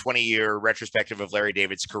like a 20-year retrospective of Larry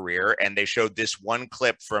David's career. And they showed this one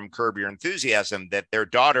clip from Curb Your Enthusiasm that their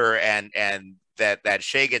daughter and that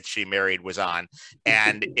she married was on,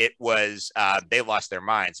 and it was they lost their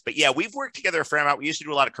minds. But yeah, we've worked together a fair amount. We used to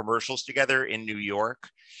do a lot of commercials together in New York.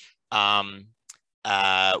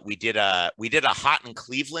 We did a Hot in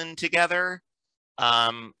Cleveland together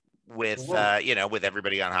with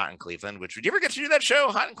everybody on Hot in Cleveland. Which, did you ever get to do that show,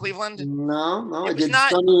 Hot in Cleveland? No, I did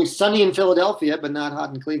sunny in Philadelphia, but not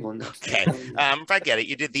Hot in Cleveland. Okay, if I get it,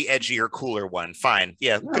 you did the edgier, cooler one. Fine,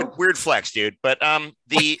 yeah, good, weird flex, dude. But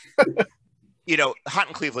the Hot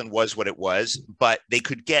in Cleveland was what it was, but they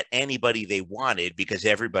could get anybody they wanted because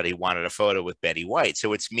everybody wanted a photo with Betty White.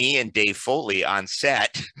 So it's me and Dave Foley on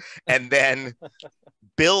set. And then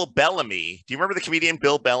Bill Bellamy, do you remember the comedian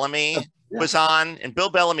Bill Bellamy was on? And Bill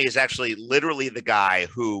Bellamy is actually literally the guy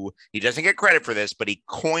who, he doesn't get credit for this, but he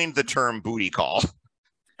coined the term booty call.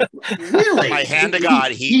 Really? By hand to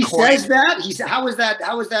God, he says that? How is that?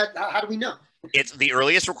 How do we know? It's the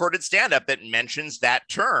earliest recorded stand-up that mentions that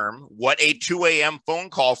term. What a 2 a.m.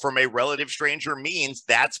 phone call from a relative stranger means,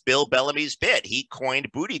 that's Bill Bellamy's bit. He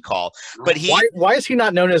coined booty call. But why is he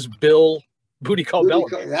not known as Bill Booty Call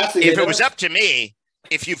Bellamy. That's If it was up to me,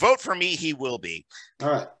 if you vote for me, he will be. All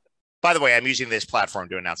right. By the way, I'm using this platform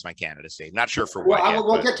to announce my candidacy. Not sure for what yet.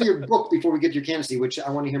 We'll get to your book before we get to your candidacy, which I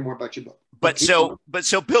want to hear more about your book. But so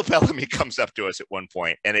Bill Bellamy comes up to us at one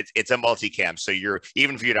point, and it's a multicam. So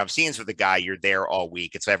even if you don't have scenes with the guy, you're there all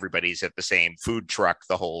week. It's everybody's at the same food truck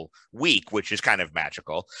the whole week, which is kind of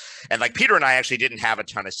magical. And like Peter and I actually didn't have a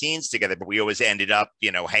ton of scenes together, but we always ended up,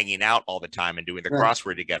 hanging out all the time and doing the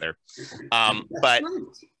crossword together. But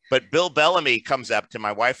Bill Bellamy comes up to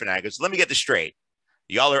my wife and I and goes, "Let me get this straight.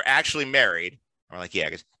 Y'all are actually married." I'm like, "Yeah." He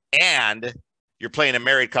goes, "And you're playing a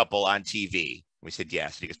married couple on TV." We said,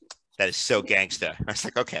 "Yes." And he goes, "That is so gangsta." I was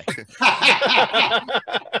like, "Okay."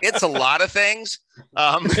 It's a lot of things.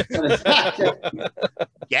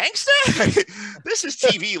 Gangsta? This is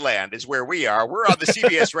TV land is where we are. We're on the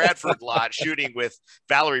CBS Radford lot shooting with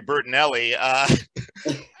Valerie Bertinelli. I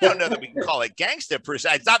don't know that we can call it gangsta per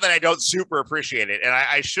se. It's not that I don't super appreciate it, and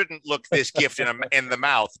I shouldn't look this gift in the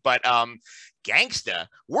mouth, but gangsta,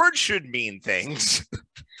 words should mean things.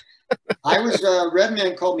 I was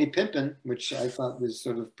Redman called me Pimpin', which I thought was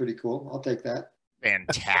sort of pretty cool. I'll take that.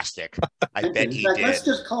 Fantastic. I Pimpin'. bet he did. Let's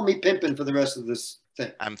just call me Pimpin' for the rest of this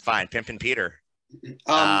thing. I'm fine. Pimpin' Peter.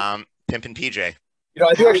 Pimpin' PJ.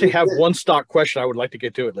 I do actually have one stock question I would like to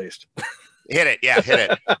get to at least. Hit it. Yeah,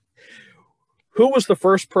 hit it. Who was the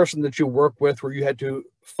first person that you worked with where you had to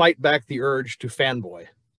fight back the urge to fanboy?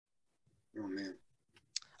 Oh, man.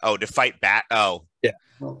 Oh, to fight back. Oh, yeah.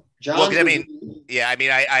 Well, John, well, I mean,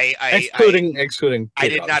 excluding I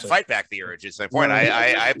did not fight back the urge. It's my point. No,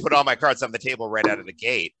 I put all my cards on the table right out of the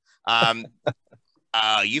gate.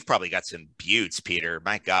 You've probably got some buttes, Peter.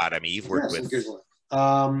 My God, I mean, you've worked with good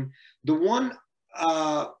one. The one.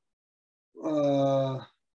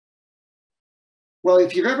 Well,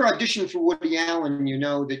 if you've ever auditioned for Woody Allen, you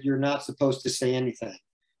know that you're not supposed to say anything.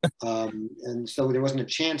 And so there wasn't a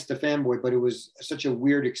chance to fanboy, but it was such a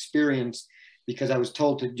weird experience because I was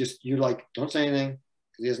told to you're like, don't say anything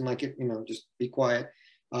because he doesn't like it, just be quiet.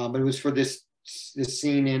 But it was for this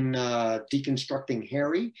scene in Deconstructing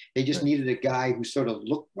Harry. They just needed a guy who sort of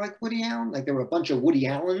looked like Woody Allen. Like there were a bunch of Woody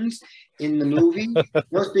Allens in the movie.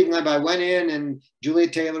 No speaking line, but I went in and Julia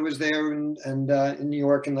Taylor was there and in New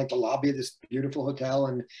York in like the lobby of this beautiful hotel.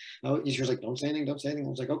 And she was like, don't say anything, don't say anything.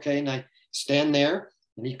 I was like, okay. And I stand there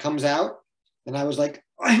and he comes out and I was like,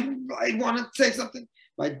 I want to say something.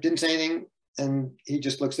 I didn't say anything. And he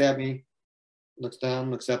just looks at me, looks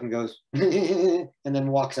down, looks up and goes, and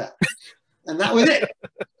then walks out. And that was it.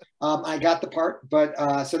 I got the part, but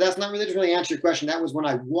so that's not really to really answer your question. That was when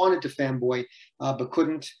I wanted to fanboy, but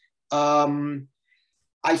couldn't.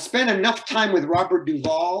 I spent enough time with Robert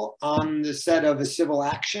Duvall on the set of A Civil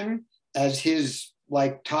Action as his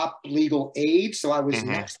like top legal aide. So I was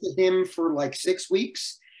next to him for like 6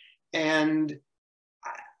 weeks, and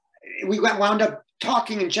we wound up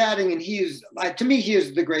talking and chatting. And to me, he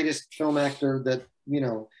is the greatest film actor that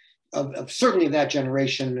of certainly of that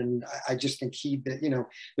generation. And I just think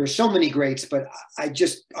there's so many greats, but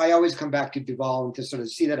I always come back to Duvall, and to sort of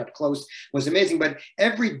see that up close was amazing. But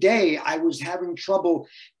every day I was having trouble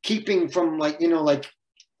keeping from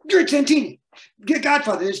you're Santini, get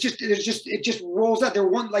Godfather. It just rolls out.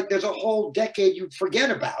 There's a whole decade you forget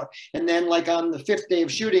about. And then like on the 5th day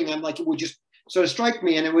of shooting, I'm like, it would just sort of strike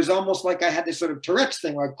me. And it was almost like I had this sort of Tourette's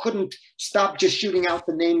thing where I couldn't stop just shooting out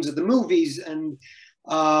the names of the movies. And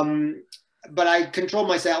but I controlled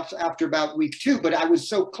myself after about week 2, but I was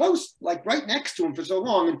so close, like right next to him for so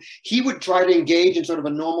long, and he would try to engage in sort of a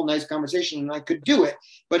normal, nice conversation, and I could do it,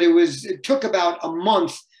 but it took about a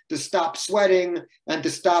month to stop sweating and to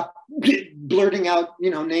stop blurting out,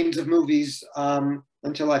 names of movies,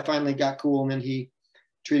 until I finally got cool, and then he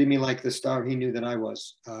treated me like the star he knew that I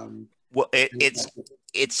was. Well,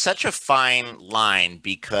 it's such a fine line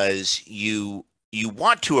because you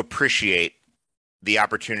want to appreciate the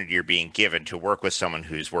opportunity you're being given to work with someone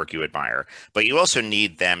whose work you admire, but you also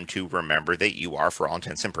need them to remember that you are, for all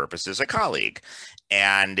intents and purposes, a colleague.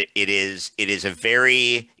 And it is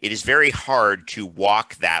very hard to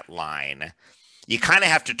walk that line. You kind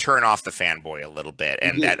of have to turn off the fanboy a little bit.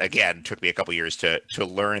 And that, again, took me a couple years to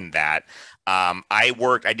learn that.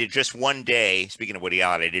 I did just one day, speaking of Woody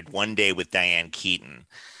Allen, I did one day with Diane Keaton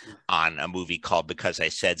on a movie called Because I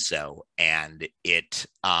Said So. And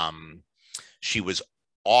she was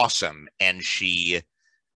awesome. And she's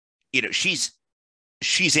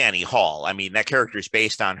Annie Hall. I mean, that character is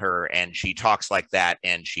based on her, and she talks like that,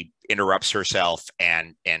 and she interrupts herself,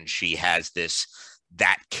 and she has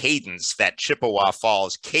that cadence, that Chippewa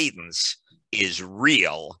Falls cadence is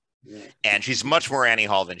real. Yeah. And she's much more Annie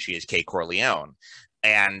Hall than she is Kay Corleone.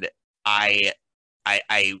 And I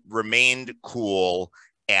I remained cool.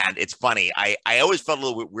 And it's funny. I always felt a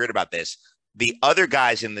little bit weird about this. The other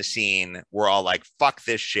guys in the scene were all like, fuck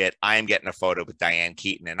this shit. I am getting a photo with Diane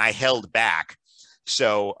Keaton. And I held back.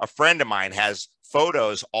 So a friend of mine has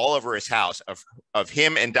photos all over his house of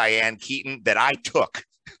him and Diane Keaton that I took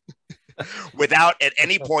without at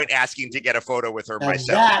any point asking to get a photo with her myself.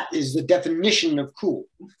 That is the definition of cool.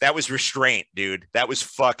 That was restraint, dude. That was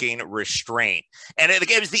fucking restraint. And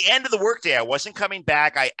it was the end of the workday. I wasn't coming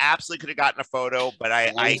back. I absolutely could have gotten a photo, but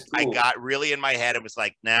I got really in my head and was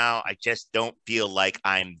like, no, I just don't feel like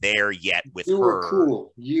I'm there yet with her. You were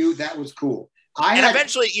cool. That was cool.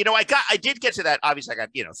 Eventually, I did get to that. Obviously, I got,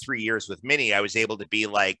 3 years with Minnie. I was able to be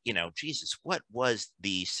like, Jesus, what was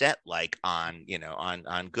the set like on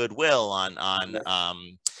Goodwill, on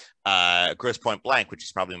Grosse Pointe Blank, which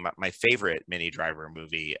is probably my favorite Minnie Driver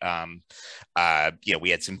movie. We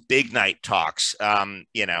had some big night talks. There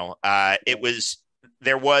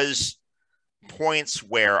was points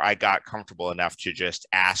where I got comfortable enough to just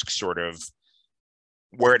ask sort of,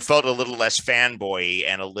 where it felt a little less fanboy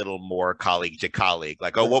and a little more colleague to colleague,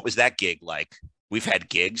 like, oh, what was that gig like? We've had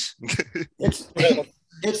gigs.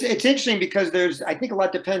 It's interesting because I think a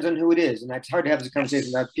lot depends on who it is, and it's hard to have this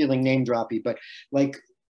conversation without feeling name droppy. But like,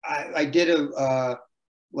 I did a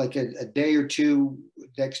day or two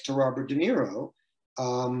next to Robert De Niro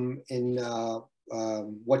in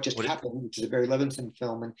What Just Happened, which is a Barry Levinson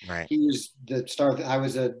film, and he was the star. I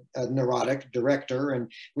was a neurotic director,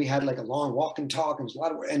 and we had like a long walk and talk, and it was a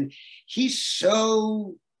lot of work. And he's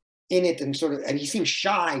so in it, and and he seemed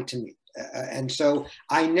shy to me, and so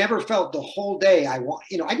I never felt the whole day. I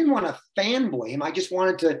didn't want to fanboy him. I just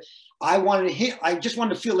wanted to. I just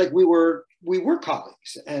wanted to feel like we were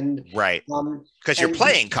colleagues, and because you're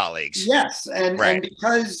playing colleagues. Yes, and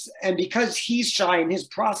because he's shy and his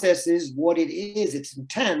process is what it is. It's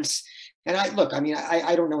intense. And I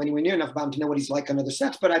don't know anywhere near enough about him to know what he's like on other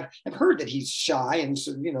sets, but I've heard that he's shy, and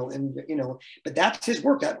so but that's his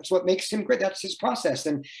work. That's what makes him great. That's his process,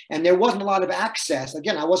 and there wasn't a lot of access.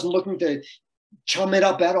 Again, I wasn't looking to chum it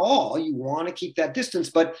up at all. You want to keep that distance,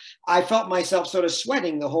 but I felt myself sort of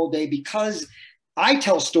sweating the whole day because I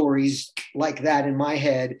tell stories like that in my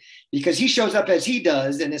head, because he shows up as he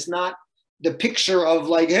does, and it's not the picture of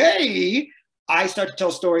like, hey, I start to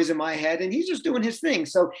tell stories in my head and he's just doing his thing.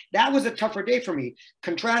 So that was a tougher day for me.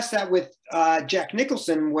 Contrast that with Jack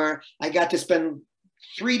Nicholson, where I got to spend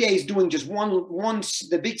 3 days doing just one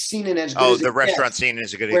the big scene in As Good As It the restaurant scene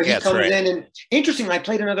is a good where he comes in, and interestingly, I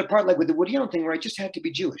played another part like with the Woody Allen thing where I just had to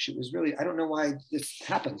be Jewish. It was really, I don't know why this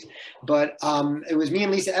happens, but it was me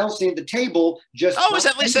and Lisa Edelstein at the table. Was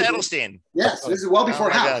that Lisa Edelstein? Yes, this is well before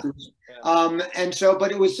House. And so,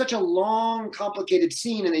 but it was such a long, complicated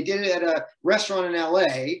scene, and they did it at a restaurant in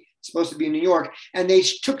LA. Supposed to be in New York, and they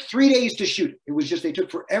took 3 days to shoot it. It was just, they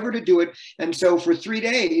took forever to do it. And so for 3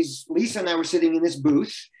 days, Lisa and I were sitting in this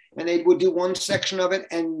booth, and they would do one section of it,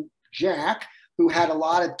 and Jack, who had a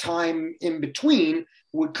lot of time in between,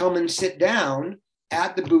 would come and sit down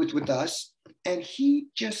at the booth with us, and he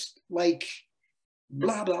just like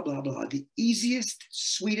blah blah blah blah, the easiest,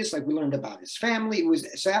 sweetest. Like, we learned about his family. It was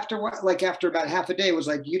so after about half a day, it was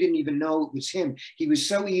like you didn't even know it was him. He was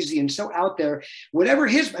so easy and so out there. Whatever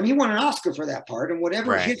he won an Oscar for that part, and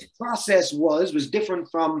whatever his process was different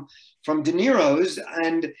from De Niro's.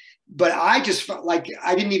 But I just felt like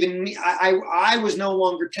I was no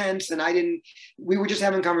longer tense, and we were just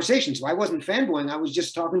having conversations. So I wasn't fanboying. I was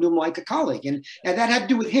just talking to him like a colleague, and that had to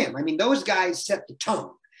do with him. I mean, those guys set the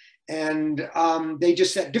tone. And they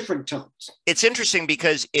just set different tones. It's interesting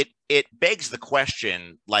because it begs the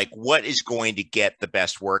question, like, what is going to get the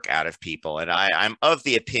best work out of people? And I'm of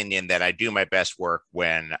the opinion that I do my best work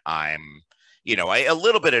when I'm, a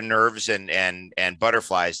little bit of nerves and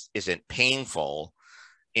butterflies isn't painful.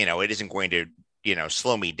 It isn't going to,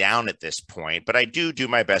 slow me down at this point, but I do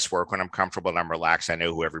my best work when I'm comfortable and I'm relaxed. I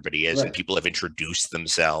know who everybody is, and people have introduced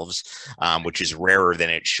themselves, which is rarer than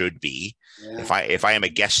it should be. Yeah. If I am a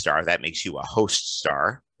guest star, that makes you a host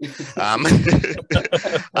star.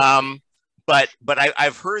 But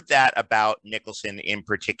I've heard that about Nicholson in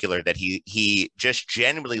particular, that he just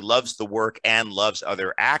genuinely loves the work and loves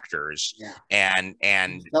other actors, and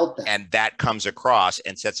that comes across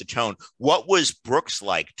and sets a tone. What was Brooks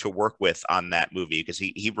like to work with on that movie? Because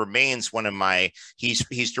he remains one of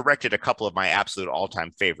he's directed a couple of my absolute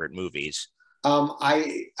all-time favorite movies.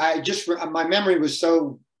 I just my memory was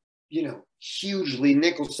so hugely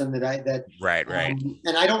Nicholson that right.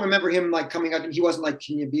 And I don't remember him like coming out. He wasn't like,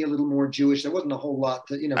 can you be a little more Jewish? There wasn't a whole lot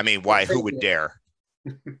that, I mean, why? Who would dare?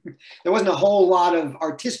 There wasn't a whole lot of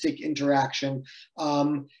artistic interaction.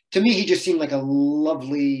 To me, he just seemed like a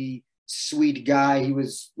lovely sweet guy. He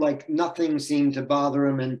was like, nothing seemed to bother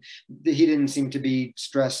him, and he didn't seem to be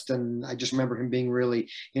stressed. And I just remember him being really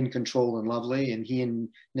in control and lovely. And he and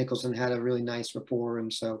Nicholson had a really nice rapport.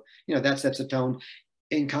 And so, you know, that sets a tone.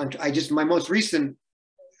 In contrast, my most recent,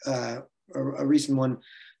 a recent one,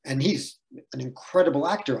 and he's an incredible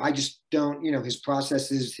actor. I just don't, you know, his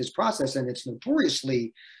process is his process, and it's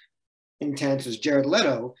notoriously intense, as Jared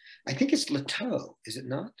Leto. I think it's Leto, is it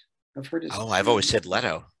not? I've heard it. Oh, I've always said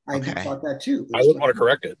Leto. I thought that too. I wouldn't want to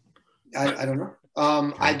correct it. I don't know.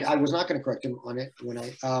 I was not going to correct him on it when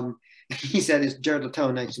he said, "It's Jared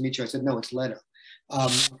Leto, nice to meet you." I said, "No, it's Leto."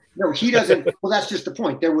 No, he doesn't. Well, that's just the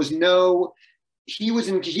point. There was no. He was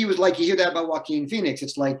like, you hear that about Joaquin Phoenix.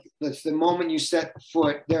 It's like that's the moment you set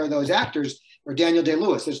foot there. Those actors, or Daniel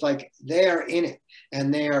Day-Lewis, it's like they're in it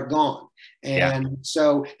and they are gone. And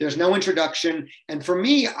so there's no introduction. And for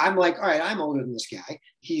me, I'm like, all right, I'm older than this guy.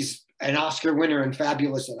 He's an Oscar winner and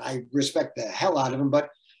fabulous, and I respect the hell out of him. But,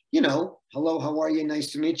 you know, hello, how are you?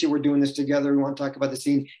 Nice to meet you. We're doing this together. We want to talk about the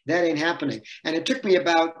scene. That ain't happening. And it took me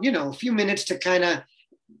about, you know, a few minutes to kind of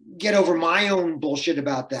get over my own bullshit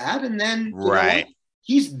about that. And then, right,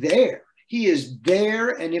 he's there. He is there.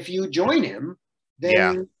 And if you join him,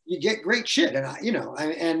 then you get great shit.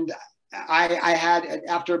 And I had,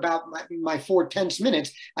 after about my 4 tense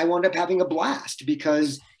minutes, I wound up having a blast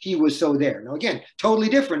because he was so there. Now, again, totally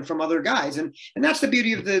different from other guys. And that's the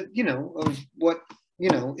beauty of the, you know, of what, you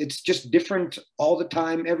know, it's just different all the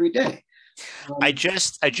time, every day. I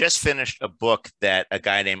just finished a book that a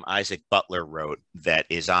guy named Isaac Butler wrote that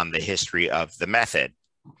is on the history of the method.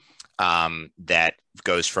 That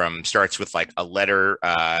starts with like a letter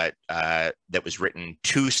that was written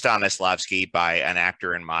to Stanislavski by an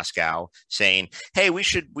actor in Moscow saying, "Hey, we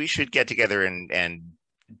should get together and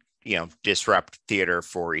you know, disrupt theater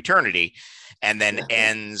for eternity," and then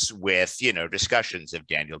ends with, you know, discussions of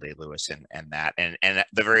Daniel Day-Lewis and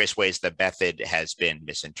the various ways the method has been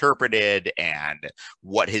misinterpreted and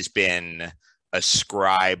what has been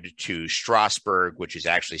ascribed to Strasberg, which is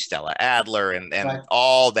actually Stella Adler, and right.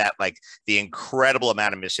 all that, like the incredible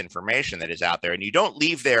amount of misinformation that is out there. And you don't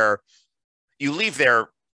leave there, you leave there,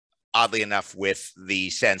 oddly enough, with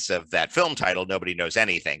the sense of that film title, Nobody Knows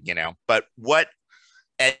Anything, you know. But what,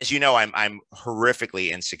 as you know, I'm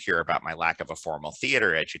horrifically insecure about my lack of a formal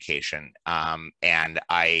theater education. And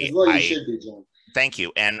you should be, John. Thank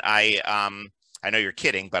you. And I know you're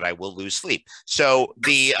kidding, but I will lose sleep. So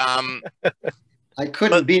the I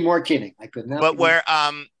couldn't be more kidding. I could not. But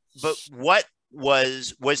but what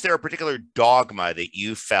was there a particular dogma that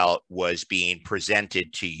you felt was being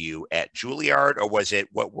presented to you at Juilliard, or was it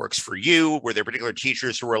what works for you? Were there particular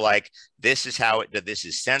teachers who were like, this is how this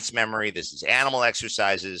is sense memory, this is animal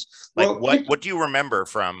exercises? Like, well, what do you remember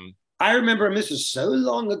from? I remember, and this is so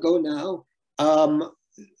long ago now.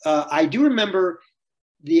 I do remember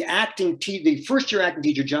the first year acting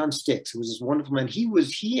teacher, John Stix, who was this wonderful man. He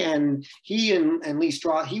and Lee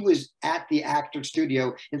Strasberg, he was at the actor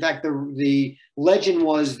studio. In fact, the legend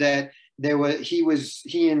was that he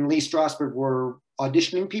and Lee Strasberg were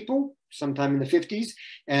auditioning people sometime in the 50s.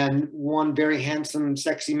 And one very handsome,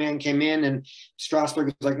 sexy man came in, and Strasberg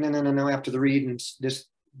was like, no, after the read. And this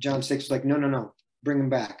John Stix was like, no, bring him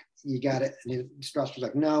back. You got it. And Strasberg was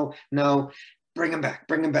like, no. Bring him back.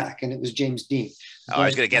 And it was James Dean. Oh, I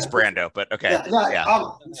was going to guess Brando, but okay.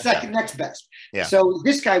 Second, next best. Yeah. So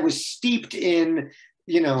this guy was steeped in,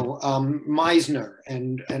 you know, Meisner.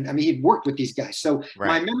 And I mean, he'd worked with these guys. So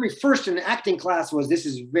my memory first in acting class was, this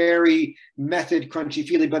is very method, crunchy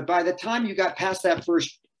feely. But by the time you got past that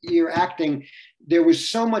first year acting, there was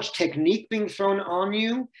so much technique being thrown on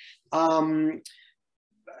you. And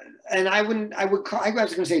I was going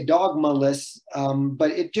to say dogmaless,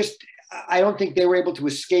 but it just, I don't think they were able to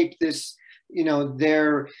escape this, you know,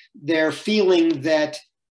 their feeling that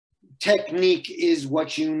technique is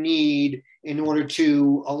what you need in order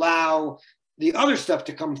to allow the other stuff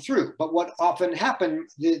to come through. But what often happened,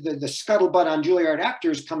 the scuttlebutt on Juilliard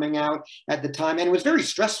actors coming out at the time, and it was very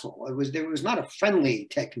stressful. It was not a friendly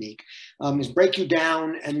technique. Is break you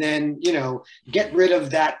down and then, you know, get rid of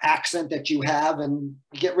that accent that you have and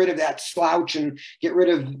get rid of that slouch and get rid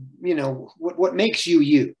of, you know, what makes you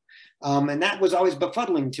you. And that was always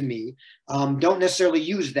befuddling to me. Don't necessarily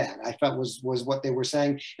use that, I felt was what they were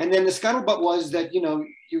saying. And then the scuttlebutt was that, you know,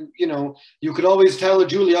 you could always tell a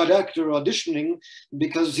Juilliard actor auditioning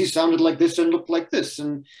because he sounded like this and looked like this.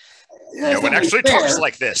 And no one actually talks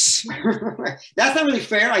like this. That's not really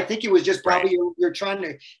fair. I think it was just probably you're trying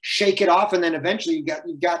to shake it off, and then eventually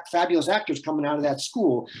you got fabulous actors coming out of that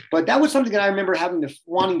school. But that was something that I remember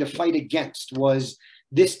wanting to fight against, was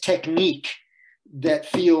this technique that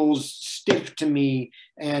feels stiff to me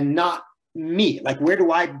and not me. Like, where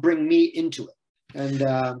do I bring me into it?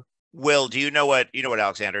 And Will, do you know what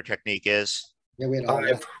Alexander technique is? yeah, we had all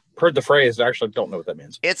that. I've heard the phrase. I actually don't know what that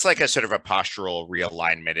means. It's like a sort of a postural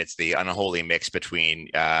realignment. It's the unholy mix between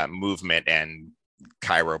movement and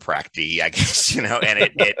chiropractic, I guess, and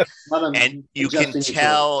and you can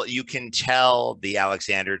tell the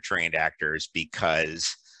Alexander trained actors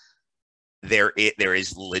because there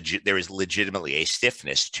is legitimately a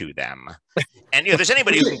stiffness to them. And there's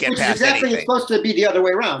anybody who can get past anything. It's supposed to be the other way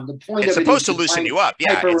around. The point it's of supposed it to loosen you up.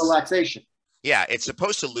 Yeah, hyper relaxation. Yeah, it's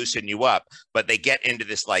supposed to loosen you up, but they get into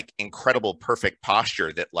this like incredible perfect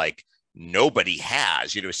posture that like nobody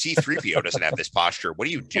has. C-3PO doesn't have this posture. What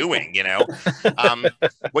are you doing?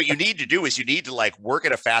 What you need to do is you need to like work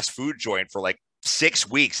at a fast food joint for like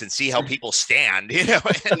 6 weeks and see how people stand,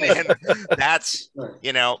 and that's,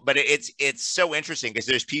 but it's so interesting because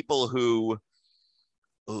there's people who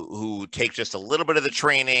take just a little bit of the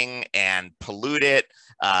training and pollute it,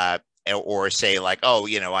 or say like, oh,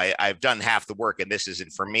 I've done half the work and this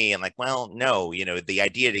isn't for me. And like, well, no, the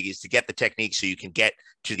idea is to get the technique so you can get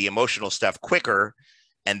to the emotional stuff quicker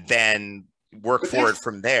and then work forward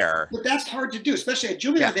from there. But that's hard to do, especially at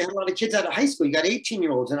Juilliard. They had a lot of kids out of high school. You got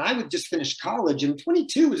 18-year-olds, and I would just finish college. And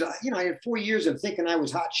 22 was, I had 4 years of thinking I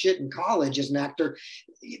was hot shit in college as an actor.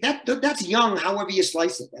 That's young, however you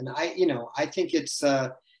slice it. And I think it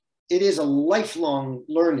is a lifelong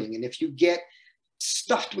learning. And if you get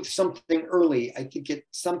stuffed with something early, I think it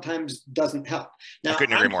sometimes doesn't help. Now, I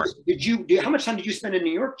couldn't agree more. How much time did you spend in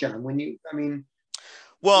New York, John?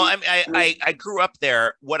 Well, I grew up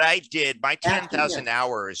there. What I did, my 10,000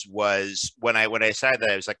 hours was when I decided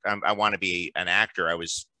that I was like, I want to be an actor. I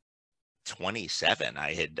was 27.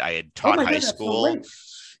 I had taught high school.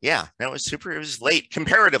 Yeah, that was super. It was late,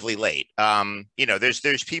 comparatively late.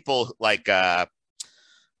 There's people like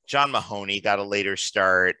John Mahoney got a later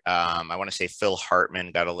start. I want to say Phil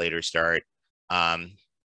Hartman got a later start.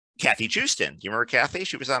 Kathy Joosten. Do you remember Kathy?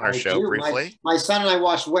 She was on our show briefly. My son and I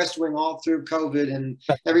watched West Wing all through COVID, and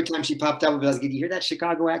every time she popped up, I was like, "Did you hear that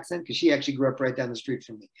Chicago accent?" Because she actually grew up right down the street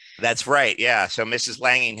from me. That's right. Yeah. So Mrs.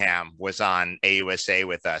 Langingham was on A.U.S.A.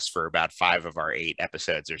 with us for about 5 of our 8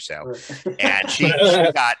 episodes or so, and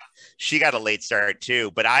she got a late start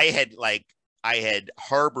too. But I had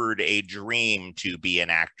harbored a dream to be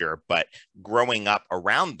an actor, but growing up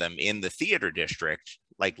around them in the theater district,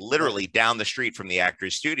 like literally down the street from the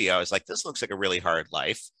actor's studio, I was like, this looks like a really hard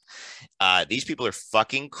life. These people are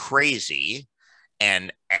fucking crazy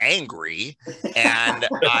and angry, and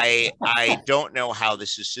I don't know how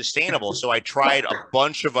this is sustainable. So I tried a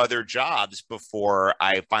bunch of other jobs before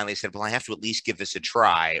I finally said, well, I have to at least give this a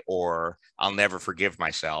try or I'll never forgive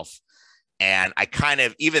myself. And I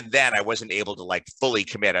even then, I wasn't able to like fully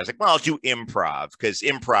commit. I was like, well, I'll do improv, because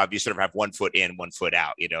improv, you sort of have 1 foot in, 1 foot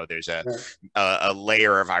out. There's a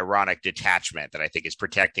layer of ironic detachment that I think is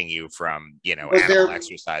protecting you from, animal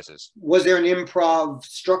exercises. Was there an improv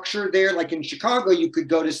structure there? Like in Chicago, you could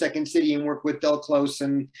go to Second City and work with Del Close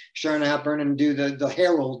and Sharon Hepburn and do the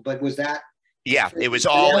Herald. But was that? Yeah, it was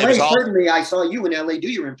all. It was all. Certainly, I saw you in LA do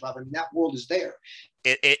your improv. I mean, that world is there.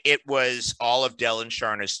 It was all of Del and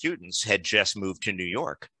Sharna's students had just moved to New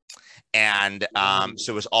York. And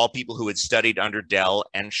so it was all people who had studied under Del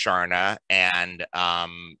and Sharna, and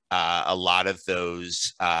a lot of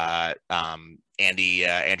those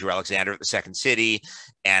Andrew Alexander at the Second City,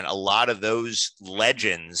 and a lot of those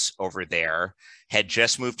legends over there had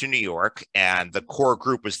just moved to New York, and the core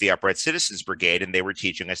group was the Upright Citizens Brigade, and they were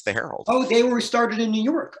teaching us the Herald. Oh, they were started in New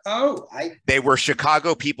York. They were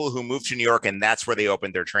Chicago people who moved to New York, and that's where they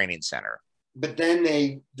opened their training center. But then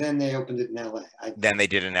they opened it in LA. Then they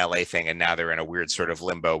did an LA thing, and now they're in a weird sort of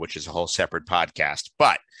limbo, which is a whole separate podcast.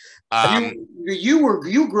 But you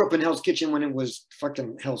grew up in Hell's Kitchen when it was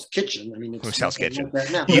fucking Hell's Kitchen. I mean, it's Hell's Kitchen.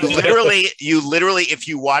 Like now. You literally, if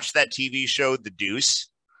you watch that TV show, The Deuce,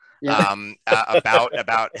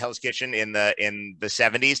 about Hell's Kitchen in the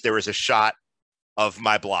 70s, there was a shot of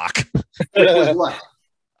my block. It was what?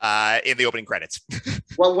 In the opening credits.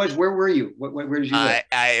 Where were you? Where did you live?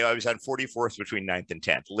 I was on 44th between 9th and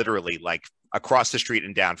 10th, literally like across the street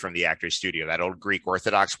and down from the actor's studio, that old Greek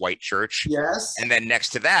Orthodox white church. Yes. And then next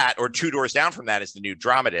to that, or 2 doors down from that, is the new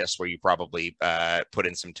Dramatist, where you probably put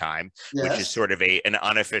in some time, which is sort of an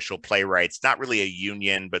unofficial playwrights, not really a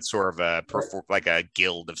union, but sort of like a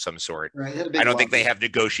guild of some sort. Right. I don't think they have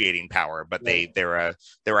negotiating power, but they're a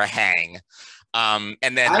hang. And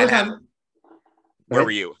then where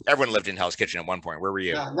were you? Everyone lived in Hell's Kitchen at one point. Where were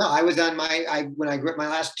you? No, I was on when I grew up my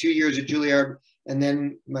last 2 years at Juilliard, and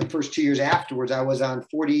then my first 2 years afterwards, I was on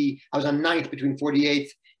 9th between 48th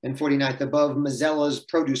and 49th above Mazzella's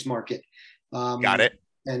produce market. Got it.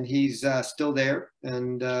 and he's still there.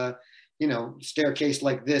 And you know, staircase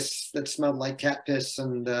like this that smelled like cat piss,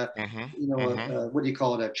 and you know, what do you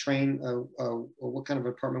call it? A train? What kind of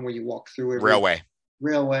apartment where you walk through every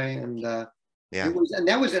railway? And yeah, it was,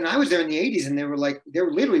 and I was there in the 80s, and they were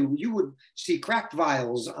literally, you would see crack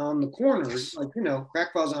vials on the corners, like, you know,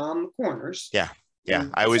 crack vials on the corners. Yeah.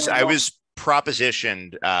 I was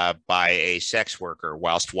propositioned by a sex worker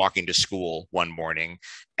whilst walking to school one morning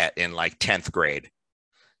in like 10th grade.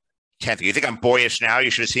 10th. You think I'm boyish now? You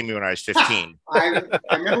should have seen me when I was 15. I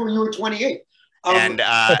remember when you were 28. And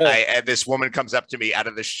this woman comes up to me out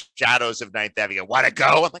of the shadows of Ninth Avenue. Want to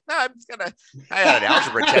go? I'm like, no, I had an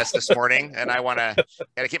algebra test this morning, and I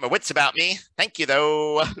gotta keep my wits about me. Thank you,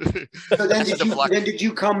 though. So then, did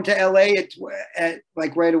you come to LA at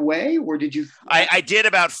like right away, or did you? I did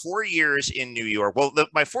about 4 years in New York. Well,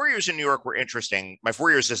 my 4 years in New York were interesting. My 4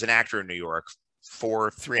 years as an actor in New York,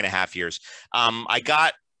 3.5 years. I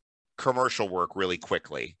got commercial work really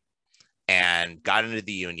quickly and got into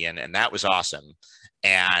the union, and that was awesome.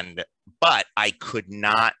 But I could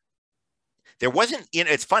not, there wasn't, you know,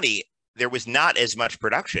 it's funny, there was not as much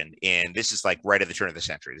production this is like right at the turn of the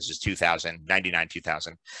century. This is 2000, 99,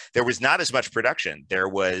 2000. There was not as much production. There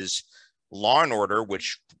was Law and Order,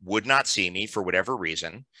 which would not see me for whatever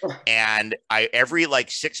reason. And every like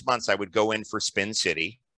 6 months I would go in for Spin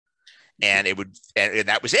City, and and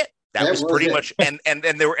that was it. That was pretty much, and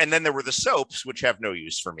then there were the soaps, which have no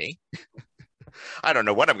use for me. I don't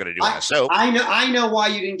know what I'm going to do on a soap. I know why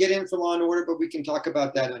you didn't get in for Law and Order, but we can talk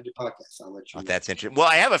about that on your podcast. I'll let you. Oh, that's interesting. Well,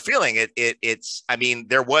 I have a feeling it's. I mean,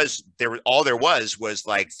 there was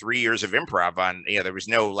like 3 years of improv on. You know, there was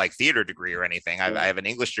no like theater degree or anything. I have an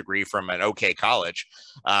English degree from an okay college,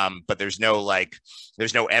 but there's no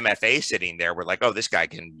MFA sitting there. We're like, oh, this guy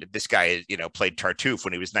you know played Tartuffe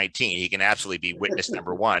when he was 19. He can absolutely be witness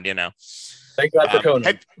number one. You know. Thank God for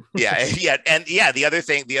Conan. The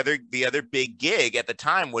other big gig at the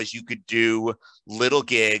time was you could do little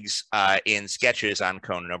gigs in sketches on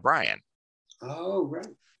Conan O'Brien. Oh, right.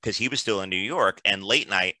 Because he was still in New York, and late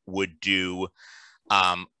night would do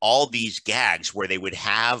all these gags where they would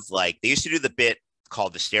have they used to do the bit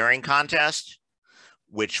called the staring contest,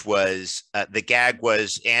 which was the gag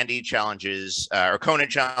was Andy challenges or Conan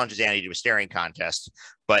challenges Andy to a staring contest,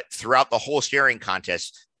 but throughout the whole staring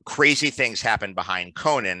contest, crazy things happened behind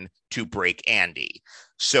Conan to break Andy.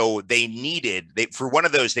 So for one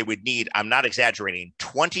of those, they would need, I'm not exaggerating,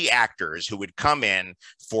 20 actors who would come in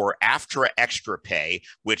for AFTRA extra pay,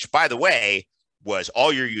 which, by the way, was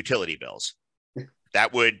all your utility bills.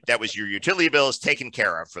 That was your utility bills taken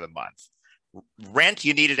care of for the month. Rent,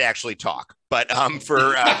 you needed to actually talk, but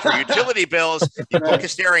for utility bills, you book a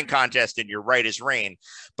staring contest and you're right as rain.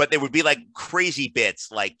 But there would be like crazy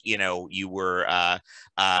bits, like, you know, you were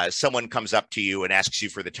someone comes up to you and asks you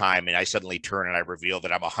for the time, and I suddenly turn and I reveal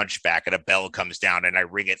that I'm a hunchback, and a bell comes down and I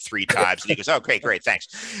ring it 3 times, and he goes, "Okay, great,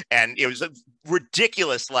 thanks." And it was a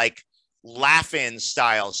ridiculous, like laugh-in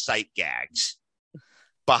style sight gags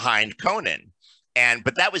behind Conan.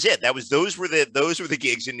 But that was it. Those were the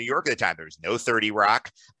gigs in New York at the time. There was no 30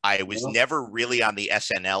 Rock. I was never really on the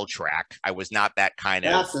SNL track. I was not that kind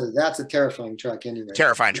of. That's a terrifying track anyway.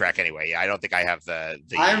 Terrifying track anyway. Yeah, I don't think I have the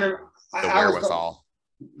wherewithal.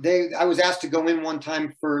 I was asked to go in one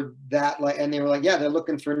time for that, and they were like, "Yeah, they're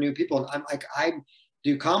looking for new people." And I'm like, I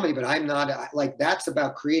do comedy, but I'm not like, that's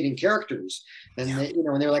about creating characters. And they, you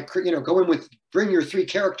know, and they're like, you know, go in bring your 3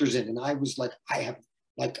 characters in. And I was like, I have.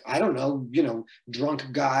 Like, I don't know, you know,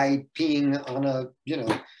 drunk guy peeing on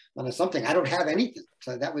a something. I don't have anything.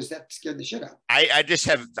 So that scared the shit out.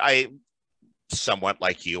 I somewhat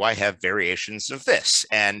like you, I have variations of this,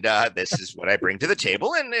 and this is what I bring to the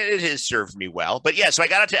table, and it has served me well. But yeah, so I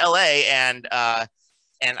got out to LA, and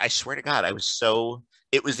I swear to God,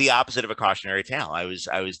 it was the opposite of a cautionary tale. I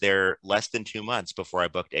was there less than 2 months before I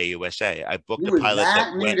booked A.U.S.A. I booked a pilot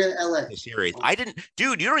that went to LA. The series. I didn't,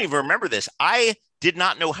 dude. You don't even remember this. I did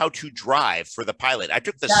not know how to drive for the pilot. I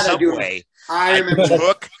took the subway. I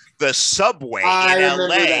took the subway in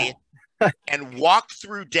LA and walked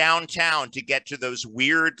through downtown to get to those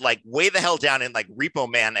weird, like, way the hell down in like Repo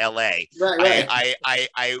Man, LA. Right.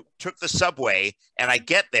 I took the subway, and I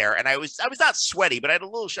get there, and I was not sweaty, but I was a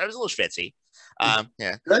little schwitzy.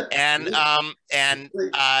 Yeah.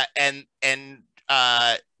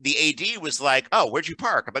 The AD was like, "Oh, where'd you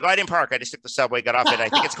park?" I'm like, "Oh, I didn't park. I just took the subway, got off it. I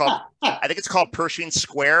think it's called Pershing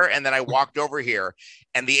Square." And then I walked over here,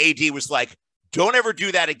 and the AD was like, "Don't ever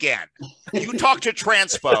do that again. You talk to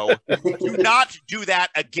Transpo. Do not do that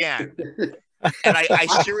again." And I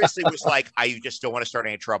seriously was like, "I just don't want to start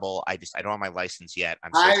any trouble. I don't have my license yet.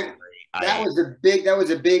 I'm so sorry." That was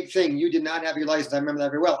a big thing. You did not have your license. I remember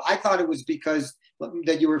that very well. I thought it was because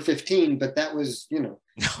that you were 15, but that was, no,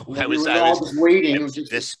 I was just waiting. It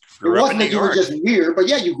wasn't that you were just weird, but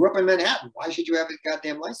yeah, you grew up in Manhattan. Why should you have a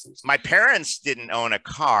goddamn license? My parents didn't own a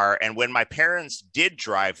car, and when my parents did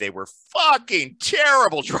drive, they were fucking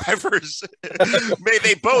terrible drivers. May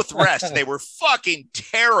they both rest. They were fucking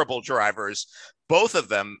terrible drivers. Both of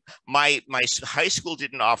them. My high school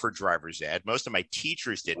didn't offer driver's ed. Most of my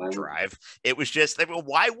teachers didn't drive. It was just,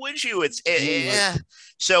 why would you?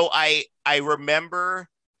 So I remember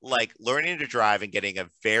like learning to drive and getting a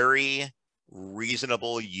very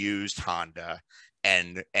reasonable used Honda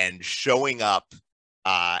and showing up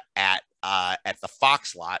at the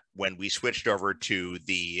Fox lot when we switched over to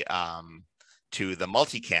the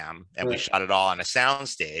multicam, and we shot it all on a sound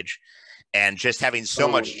stage, and just having so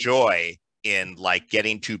much joy in like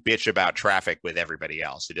getting to bitch about traffic with everybody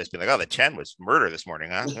else. To just be like, oh, the 10 was murder this morning,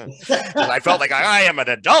 huh? I felt like I am an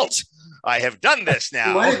adult. I have done this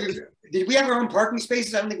now. Did we have our own parking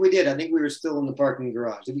spaces? I don't think we did. I think we were still in the parking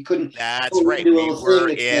garage. We couldn't. That's right. We were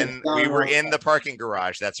in the parking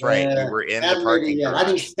garage. That's right. We were in the parking garage. I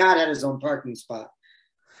think Scott had his own parking spot.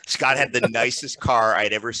 Scott had the nicest car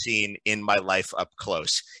I'd ever seen in my life up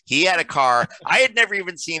close. He had a car. I had never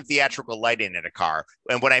even seen theatrical lighting in a car.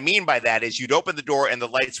 And what I mean by that is you'd open the door and the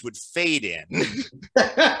lights would fade in.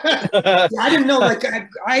 I didn't know. Like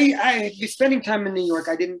I spending time in New York,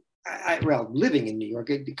 living in New York,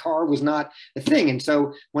 the car was not a thing. And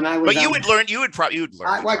so when I was, but you would learn.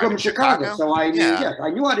 I grew up in Chicago, so I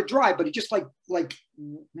knew how to drive. But it just like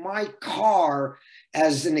my car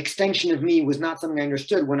as an extension of me was not something I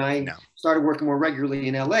understood when I started working more regularly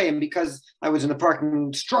in LA. And because I was in the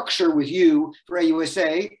parking structure with you for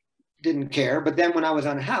A.U.S.A, didn't care. But then when I was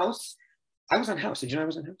on House, Did you know I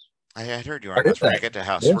was on House? I had heard you on House. We're going to get to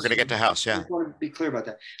House. Yes. We're going to get to House, yeah. I want to be clear about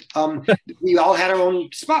that. We all had our own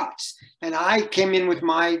spots. And I came in with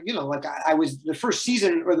my, I was the first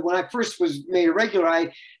season, or when I first was made a regular,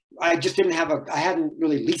 I just didn't have I hadn't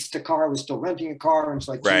really leased a car. I was still renting a car. And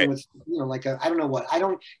so I came with, I don't know what. I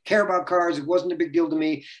don't care about cars. It wasn't a big deal to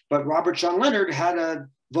me. But Robert Sean Leonard had a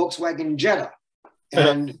Volkswagen Jetta.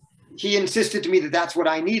 And he insisted to me that that's what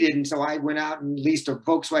I needed. And so I went out and leased a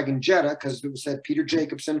Volkswagen Jetta because it said Peter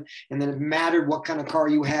Jacobson. And then it mattered what kind of car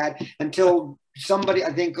you had until somebody,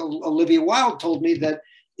 I think Olivia Wilde, told me that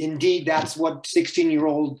indeed that's what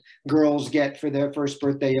 16-year-old girls get for their first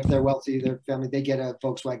birthday. If they're wealthy, their family, they get a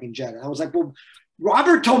Volkswagen Jetta. And I was like, well,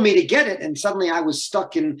 Robert told me to get it. And suddenly I was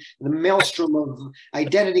stuck in the maelstrom of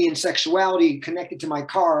identity and sexuality connected to my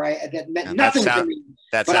car. That meant nothing to me.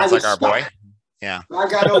 That sounds like our boy. Yeah. I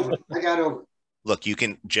got over it. Look,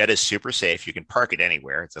 Jetta's super safe. You can park it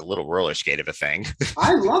anywhere. It's a little roller skate of a thing.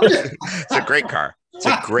 I loved it. It's a great car.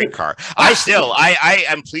 I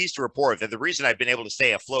am pleased to report that the reason I've been able to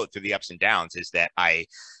stay afloat through the ups and downs is that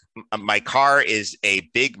my car is a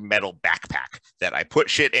big metal backpack that I put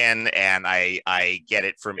shit in, and I get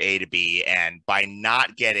it from A to B. And by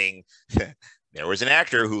not getting there was an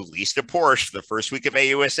actor who leased a Porsche the first week of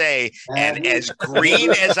A.U.S.A, and as green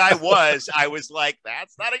as I was like,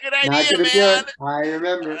 that's not a good idea, man. I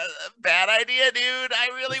remember. Bad idea, dude. I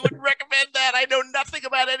really wouldn't recommend that. I know nothing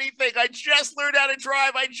about anything. I just learned how to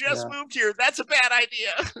drive. I just moved here. That's a bad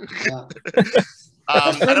idea.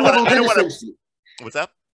 I don't want to. What's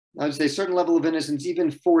up? I would say a certain level of innocence, even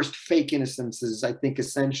forced fake innocence, is, I think,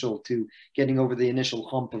 essential to getting over the initial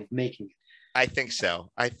hump of making it. I think so.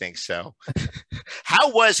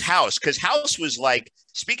 How was House? Because House was like,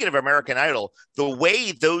 speaking of American Idol, the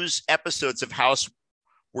way those episodes of House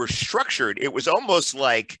were structured, it was almost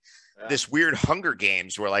like this weird Hunger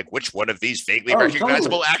Games where like, which one of these vaguely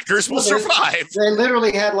recognizable actors will survive? They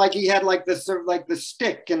literally had he had the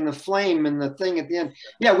stick and the flame and the thing at the end.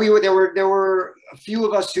 Yeah, there were a few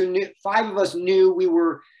of us who knew, 5 of us knew we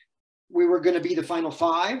were going to be the final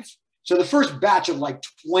 5. So the first batch of like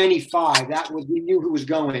 25, we knew who was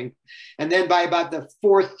going. And then by about the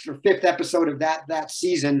 4th or 5th episode of that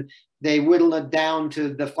season, they whittled it down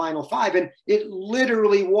to the final 5. And it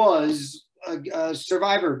literally was a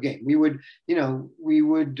survivor game. We were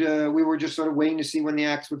just sort of waiting to see when the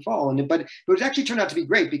axe would fall. But it was actually turned out to be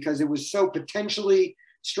great because it was so potentially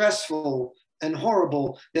stressful and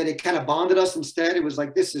horrible that it kind of bonded us instead. It was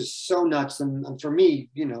like, this is so nuts. And for me,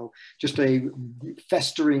 just a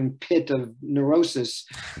festering pit of neurosis.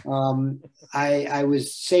 I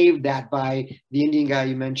was saved that by the Indian guy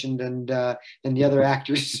you mentioned and the other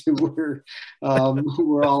actors who were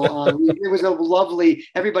all on. It was a lovely,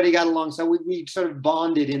 everybody got along. So we sort of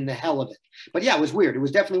bonded in the hell of it. But yeah, it was weird. It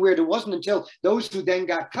was definitely weird. It wasn't until those who then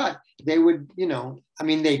got cut, they would, I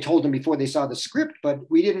mean, they told him before they saw the script, but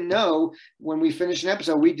we didn't know when we finished an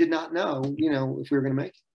episode. We did not know, if we were going to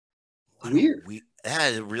make it. Weird.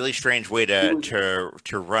 That is a really strange way to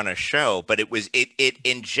run a show, but it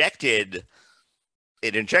injected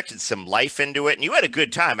some life into it, and you had a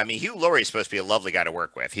good time. I mean, Hugh Laurie is supposed to be a lovely guy to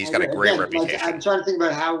work with. He's got a great reputation. Like, I'm trying to think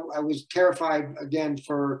about how I was terrified again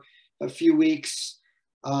for a few weeks,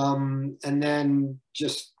 and then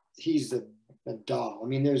just he's a doll. I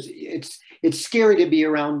mean, it's scary to be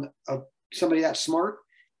around somebody that smart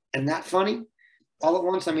and that funny all at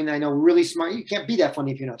once. I mean, I know really smart. You can't be that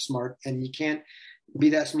funny if you're not smart, and you can't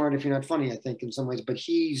be that smart if you're not funny, I think, in some ways. But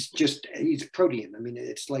he's a protean. I mean,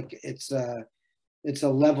 it's like it's a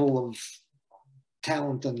level of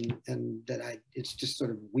talent and that it's just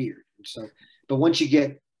sort of weird. So, but once you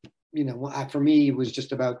get, for me, it was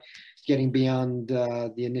just about getting beyond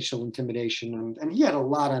the initial intimidation, and he had a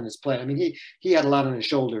lot on his plate. I mean, he had a lot on his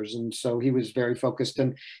shoulders, and so he was very focused,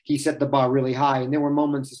 and he set the bar really high. And there were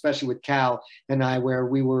moments, especially with Cal and I, where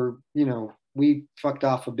we were, we fucked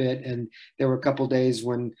off a bit, and there were a couple of days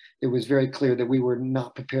when it was very clear that we were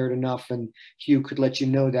not prepared enough, and Hugh could let you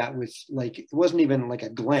know that with, like, it wasn't even like a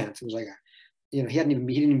glance. It was like he didn't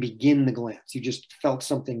even begin the glance. You just felt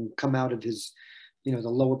something come out of his, the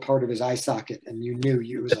lower part of his eye socket, and you knew.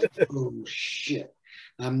 It was like, oh shit,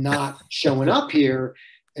 I'm not showing up here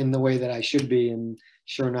in the way that I should be. And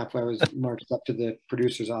sure enough, I was marched up to the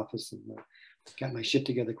producer's office and got my shit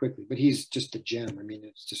together quickly. But he's just a gem. I mean,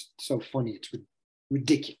 it's just so funny. It's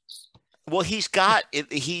ridiculous. Well, he's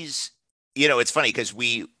it's funny because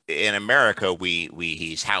we in America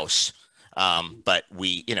he's House. But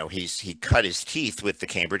he cut his teeth with the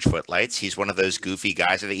Cambridge Footlights. He's one of those goofy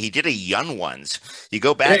guys. He did a Young Ones. You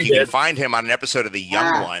go back, you can find him on an episode of the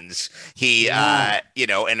Young Ones.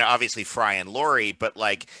 And obviously Fry and Laurie, but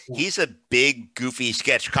he's a big goofy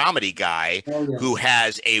sketch comedy guy who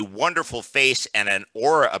has a wonderful face and an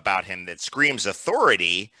aura about him that screams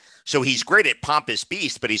authority. So he's great at pompous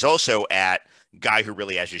beast, but he's also at guy who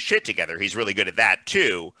really has his shit together. He's really good at that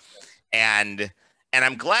too. And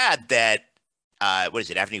I'm glad that, what is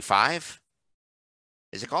it, Avenue 5?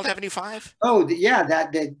 Is it called Avenue 5? Oh, yeah,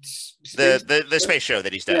 the space show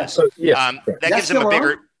that he does. Yeah. So, that gives him a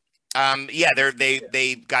bigger.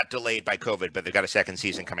 They got delayed by COVID, but they've got a second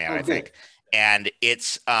season coming out, I think, and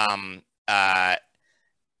it's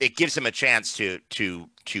it gives him a chance to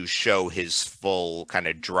show his full kind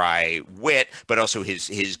of dry wit, but also his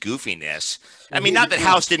goofiness. I mean, not that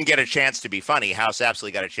House didn't get a chance to be funny. House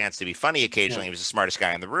absolutely got a chance to be funny occasionally. He was the smartest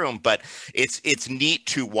guy in the room, but it's neat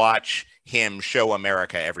to watch him show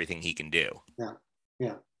America everything he can do.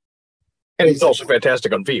 Yeah. And he's also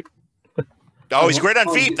fantastic on Veep. Oh, he's great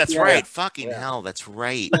on Veep. That's right. Fucking hell, that's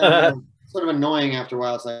right. Sort of annoying after a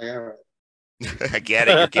while. It's like, all right. I get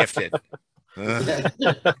it. You're gifted.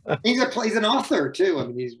 He's an author too. I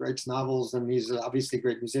mean, he writes novels, and he's obviously a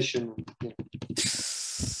great musician.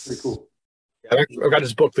 Pretty cool. Yeah, I got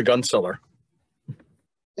his book, The Gun Seller.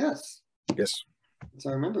 Yes. So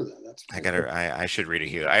I remember that. I should read a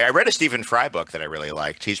Hugh. I read a Stephen Fry book that I really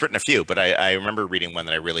liked. He's written a few, but I remember reading one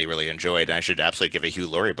that I really, really enjoyed. And I should absolutely give a Hugh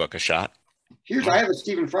Laurie book a shot. I have a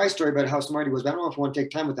Stephen Fry story about how smart he was, but I don't know if I want to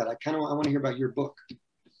take time with that. I want to hear about your book.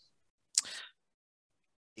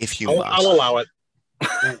 If you I'll allow it.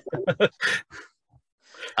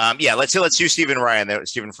 Let's do Stephen Fry and then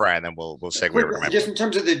we'll segue over to my just in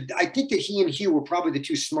terms of I think that he and Hugh were probably the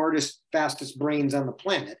two smartest, fastest brains on the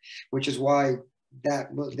planet, which is why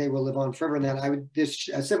they will live on forever. And then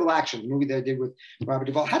Civil Action, the movie that I did with Robert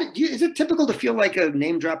Duvall. Is it typical to feel like a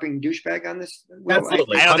name dropping douchebag on this?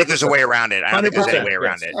 Absolutely. I don't think there's a way around it. I don't think there's any way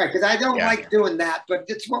around it. All right, because I don't like doing that, but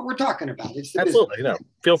it's what we're talking about. It's the absolutely business. No.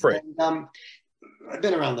 Feel free. And, I've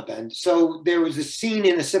been around the bend. So there was a scene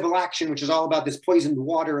in A Civil Action, which is all about this poisoned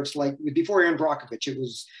water. It's like before Aaron Brockovich. It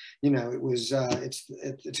was,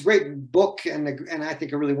 it's a great book and I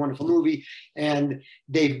think a really wonderful movie. And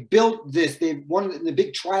they've built this. The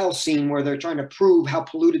big trial scene where they're trying to prove how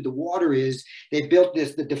polluted the water is. They built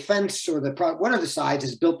this. The defense or one of the sides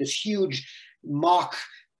has built this huge mock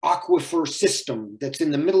aquifer system that's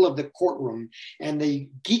in the middle of the courtroom, and the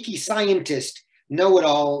geeky scientist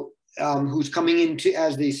know-it-all. Who's coming into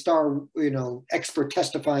as the star, expert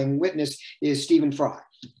testifying witness is Stephen Fry,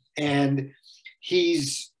 and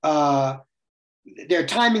he's they're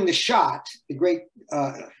timing the shot. The great,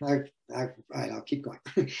 I'll keep going.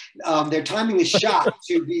 They're timing the shot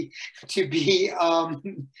to be.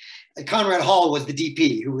 Conrad Hall was the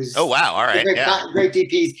DP, who was oh wow, all right, great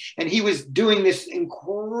DPs, and he was doing this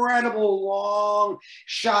incredible long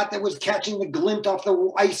shot that was catching the glint off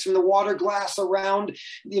the ice from the water glass around,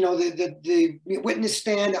 the witness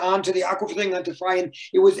stand onto the aquifer thing onto Fry,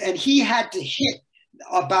 and he had to hit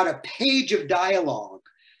about a page of dialogue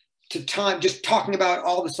to time, just talking about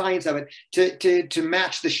all the science of it to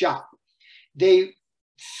match the shot. They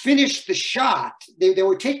finished the shot. They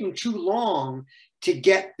were taking too long to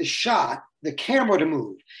get the camera to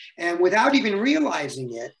move. And without even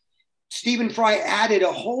realizing it, Stephen Fry added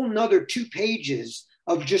a whole nother 2 pages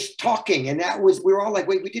of just talking. And we were all like,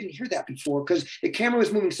 wait, we didn't hear that before, because the camera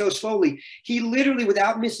was moving so slowly. He literally,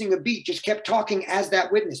 without missing a beat, just kept talking as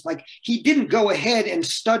that witness. Like, he didn't go ahead and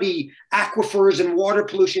study aquifers and water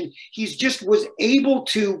pollution. He's just was able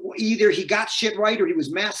to, either he got shit right or he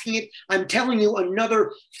was masking it. I'm telling you,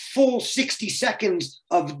 another full 60 seconds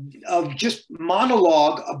of just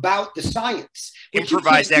monologue about the science.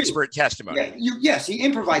 Improvised expert testimony. Yeah, yes, he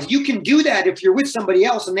improvised. You can do that if you're with somebody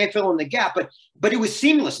else and they fill in the gap, but it was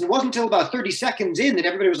seamless. And it wasn't until about 30 seconds in that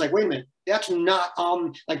everybody was like, wait a minute, that's not,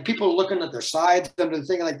 like, people looking at their sides under the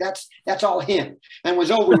thing, like, that's all him. And we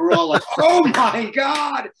were all like, oh my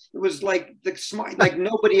God. It was like like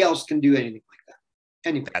nobody else can do anything like that.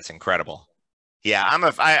 Anyway. That's incredible. Yeah,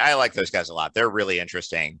 I like those guys a lot. They're really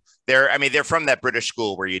interesting. They're from that British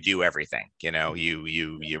school where you do everything.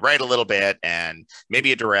 You write a little bit, and maybe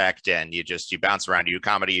you direct, and you bounce around. You do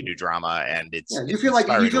comedy, you do drama, and you feel like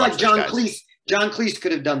John Cleese. John Cleese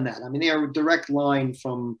could have done that. I mean, they are a direct line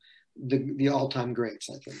from the all-time greats,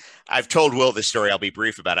 I think. I've told Will this story. I'll be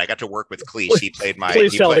brief about it. I got to work with Cleese. He played my.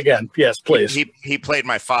 Please tell it again. Yes, please. He played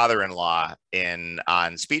my father-in-law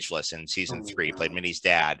on Speechless in season 3. He played Minnie's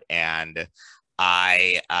dad, and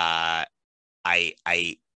well,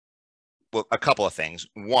 a couple of things.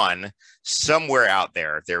 One, somewhere out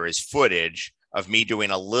there is footage of me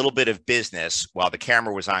doing a little bit of business while the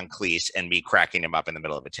camera was on Cleese and me cracking him up in the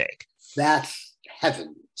middle of a take. That's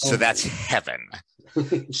heaven. So that's heaven.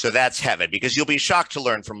 So that's heaven, because you'll be shocked to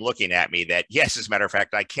learn from looking at me that, yes, as a matter of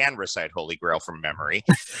fact, I can recite Holy Grail from memory.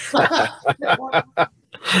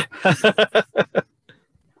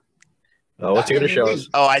 Oh, what's he going to show us?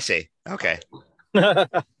 Oh, I see. Okay. I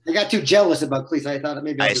got too jealous about Cleese. I thought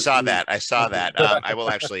maybe I saw that.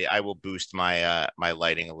 I will boost my my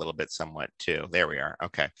lighting a little bit somewhat too. There we are.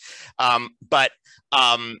 Okay.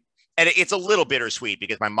 And it's a little bittersweet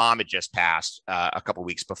because my mom had just passed a couple of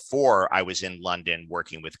weeks before I was in London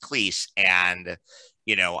working with Cleese, and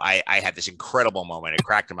I had this incredible moment. It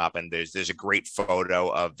cracked him up, and there's a great photo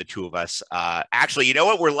of the two of us. Actually, you know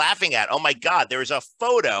what we're laughing at? Oh my God, there's a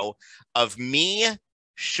photo of me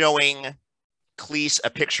showing Cleese a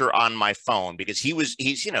picture on my phone, because he's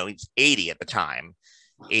 80 at the time,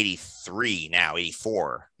 83 now,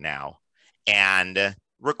 84 now, and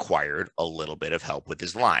required a little bit of help with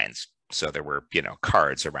his lines. So there were,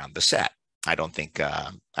 cards around the set. I don't think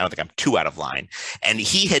I'm too out of line. And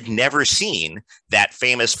he had never seen that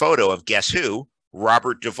famous photo of, guess who?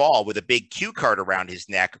 Robert Duvall with a big cue card around his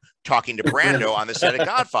neck talking to Brando on the set of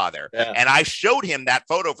Godfather. Yeah. And I showed him that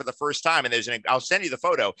photo for the first time. And I'll send you the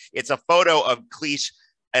photo. It's a photo of Cleese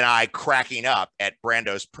and I cracking up at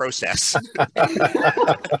Brando's process.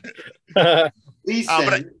 Please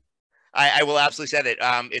send. I will absolutely send it.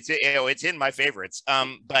 It's in my favorites.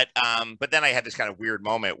 But then I had this kind of weird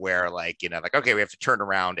moment where okay, we have to turn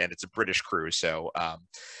around and it's a British crew. So,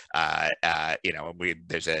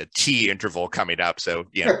 there's a tea interval coming up. So,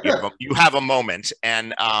 you have a moment.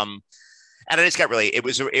 And I just got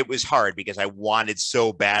it was hard because I wanted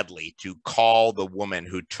so badly to call the woman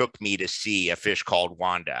who took me to see A Fish Called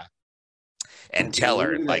Wanda and tell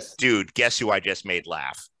her, dude, guess who I just made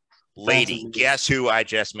laugh? Lady, guess who I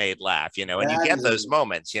just made laugh, and you get those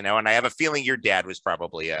moments, and I have a feeling your dad was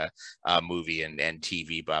probably a movie and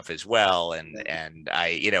TV buff as well. And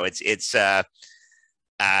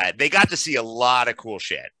they got to see a lot of cool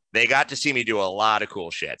shit. They got to see me do a lot of cool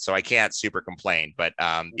shit. So I can't super complain, but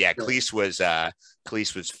Cleese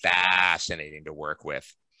was fascinating to work with.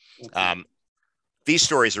 These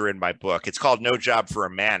stories are in my book. It's called No Job for a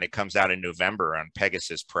Man. It comes out in November on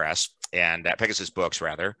Pegasus Press and Pegasus Books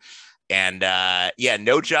rather. And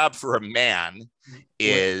No Job for a Man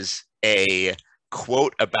is a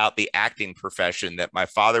quote about the acting profession that my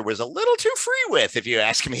father was a little too free with, if you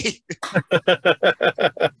ask me.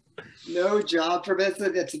 No job for a man.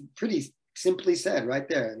 That's pretty simply said right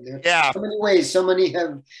there. Yeah. So many ways, so many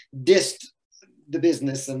have dissed the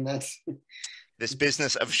business, and this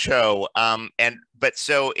business of show. But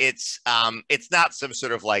so it's not some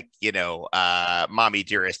sort of like, mommy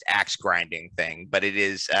dearest axe grinding thing, but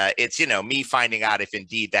it's me finding out if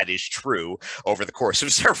indeed that is true over the course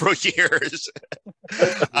of several years.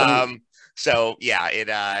 So yeah, it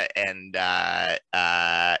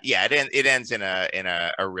ends in a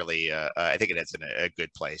really I think it ends in a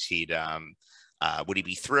good place. He'd would he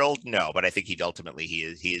be thrilled? No, but I think he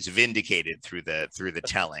is vindicated through the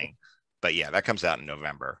telling. But yeah, that comes out in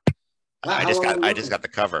November. I just got the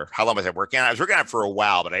cover. How long was I working on it? I was working on it for a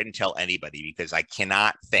while, but I didn't tell anybody because I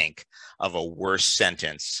cannot think of a worse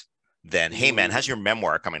sentence than, "Hey man, how's your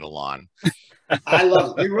memoir coming along?" I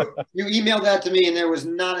love it. You emailed that to me, and there was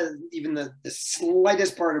not even the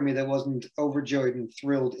slightest part of me that wasn't overjoyed and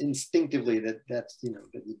thrilled instinctively that you'd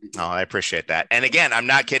be doing. Oh, I appreciate that. And again, I'm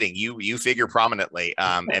not kidding. You figure prominently,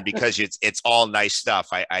 and because it's all nice stuff,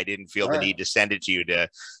 I didn't feel the need to send it to you to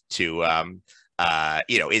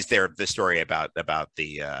is there the story about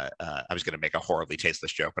the I was going to make a horribly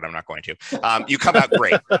tasteless joke, but I'm not going to. You come out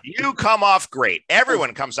great. You come off great.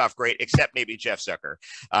 Everyone comes off great except maybe Jeff Zucker.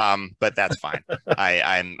 But that's fine.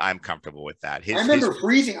 I'm comfortable with that. I remember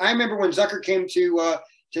freezing. I remember when Zucker came to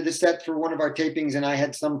the set for one of our tapings, and I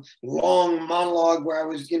had some long monologue where I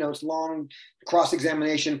was, it's long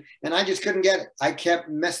cross-examination, and I just couldn't get it. I kept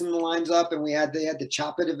messing the lines up, and they had to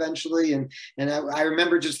chop it eventually. And I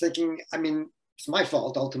remember just thinking, I mean, it's my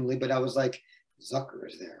fault ultimately, but I was like, Zucker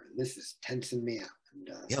is there, and this is tensing me out. And,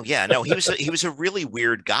 he was a really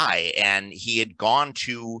weird guy, and he had gone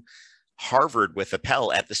to Harvard with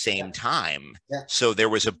Appel at the same time. Yeah. So there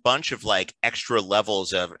was a bunch of like extra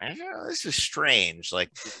levels of, this is strange. Like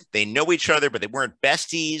they know each other, but they weren't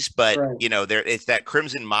besties. But it's that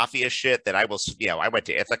Crimson Mafia shit that I went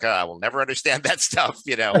to Ithaca. I will never understand that stuff.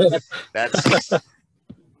 That's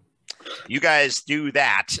you guys do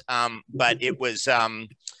that. But it was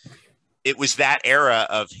that era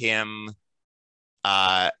of him.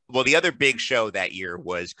 The other big show that year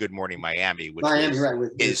was Good Morning Miami, which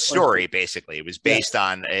was his story. Basically, it was based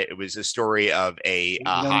on. It was a story of a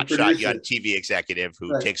hotshot young TV executive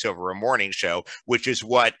who takes over a morning show, which is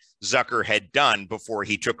what Zucker had done before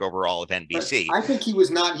he took over all of NBC. But I think he was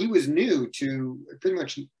not. He was new to pretty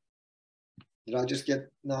much. Did I just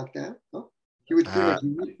get knocked out? Oh, he was pretty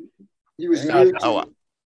much. He was new.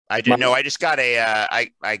 I didn't know. I just got I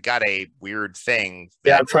got a weird thing.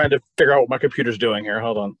 Yeah, I'm trying to figure out what my computer's doing here.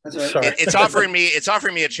 Hold on. That's right. Sorry. It's offering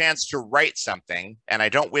me a chance to write something, and I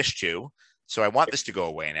don't wish to. So I want this to go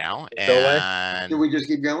away now. And do we just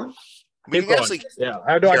keep going? Keep going.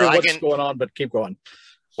 I have no idea what's going on, but keep going.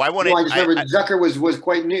 Why won't I just remember Zucker was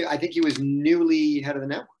quite new. I think he was newly head of the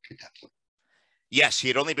network at that point. Yes, he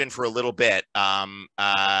had only been for a little bit.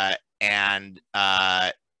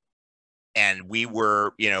 And we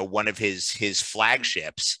were, one of his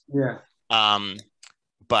flagships. Yeah.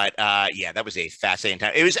 But that was a fascinating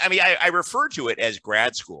time. It was, I refer to it as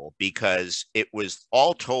grad school because it was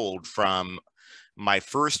all told from my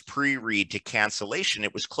first pre-read to cancellation.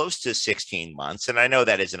 It was close to 16 months. And I know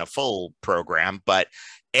that isn't a full program, but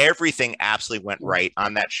everything absolutely went right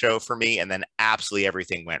on that show for me. And then absolutely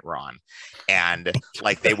everything went wrong. And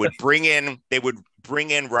like they would bring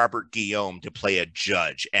in Robert Guillaume to play a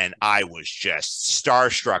judge. And I was just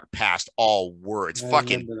starstruck past all words.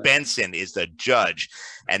 Fucking Benson is the judge.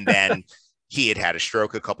 And then he had a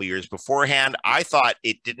stroke a couple years beforehand. I thought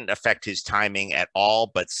it didn't affect his timing at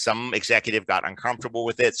all, but some executive got uncomfortable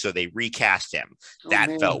with it. So they recast him.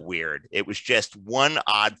 That felt weird. It was just one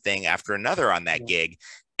odd thing after another on that gig.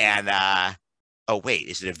 And,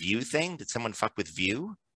 is it a View thing? Did someone fuck with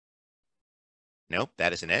View? Nope,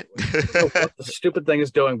 that isn't it. What the stupid thing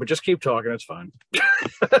is doing, but just keep talking. It's fine. Do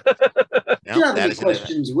you have any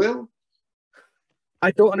questions, Will?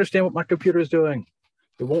 I don't understand what my computer is doing.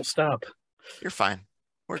 It won't stop. You're fine.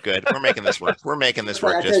 We're good. We're making this work. We're making this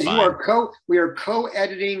work just fine. We are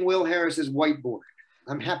co-editing Will Harris's whiteboard.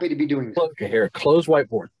 I'm happy to be doing that. Okay, here, close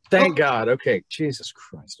whiteboard. Thank God. Okay, Jesus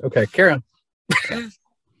Christ. Okay, Karen.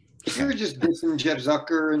 You were just dissing Jeff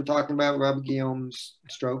Zucker and talking about Robert Guillaume's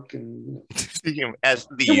stroke, and as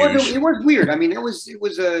the usual. It was weird. I mean, there was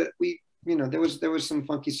some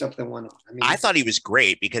funky stuff that went on. I thought he was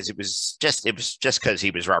great because it was just because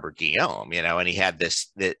he was Robert Guillaume, and he had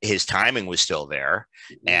his timing was still there,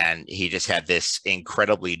 and he just had this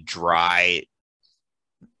incredibly dry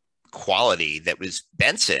quality that was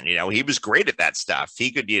Benson. He was great at that stuff.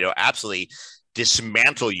 He could, absolutely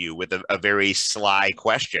dismantle you with a very sly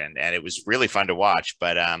question, and it was really fun to watch.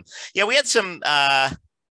 But we had some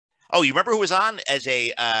you remember who was on as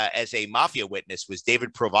a mafia witness was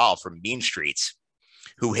David Proval from Mean Streets,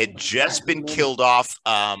 who had just been killed off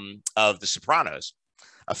of The Sopranos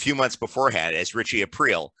a few months beforehand as Richie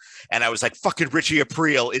Aprile. And I was like, fucking Richie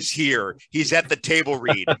Aprile is here. He's at the table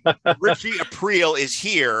read. Richie Aprile is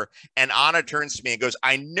here. And Anna turns to me and goes,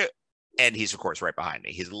 I knew. And he's, of course, right behind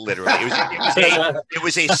me. He's literally, it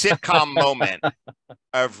was a sitcom moment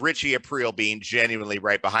of Richie Aprile being genuinely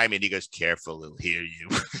right behind me. And he goes, careful, he'll hear you.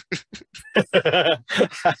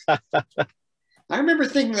 I remember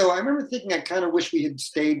thinking I kind of wish we had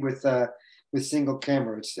stayed with single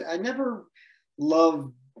camera. I never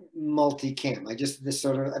loved multicam.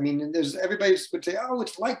 There's everybody would say, oh,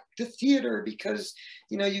 it's like the theater because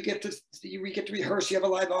we get to rehearse, you have a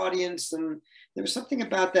live audience, and there was something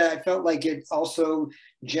about that. I felt like it also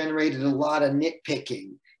generated a lot of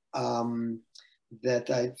nitpicking that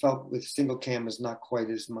I felt with single cam was not quite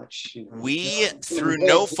as much. Through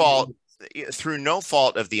no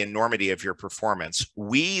fault of the enormity of your performance,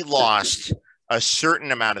 we lost a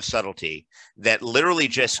certain amount of subtlety that literally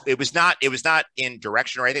it was not in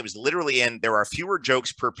direction or anything. It was literally there are fewer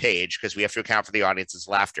jokes per page because we have to account for the audience's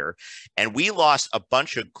laughter. And we lost a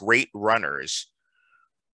bunch of great runners.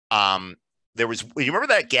 You remember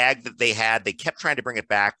that gag that they had? They kept trying to bring it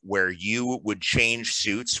back where you would change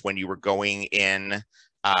suits when you were going in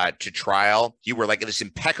to trial. You were like this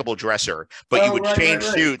impeccable dresser, but you would change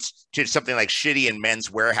suits to something like shitty and Men's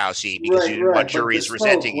Warehousey because you didn't want juries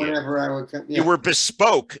resenting you. You were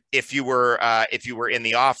bespoke if you were in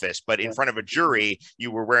the office, but in front of a jury,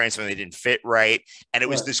 you were wearing something that didn't fit right. And it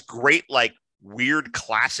was this great, like, weird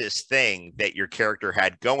classist thing that your character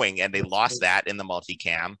had going, and they lost that in the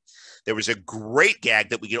multicam. There was a great gag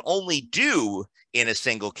that we could only do in a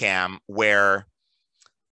single cam where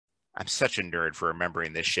I'm such a nerd for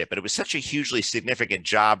remembering this shit, but it was such a hugely significant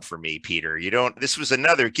job for me, Peter. This was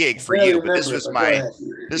another gig for you, but this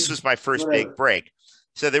was my first big break.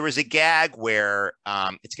 So there was a gag where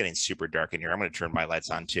it's getting super dark in here. I'm going to turn my lights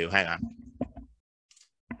on too. Hang on.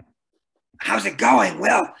 How's it going?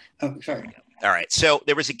 Will? Oh, sorry. All right. So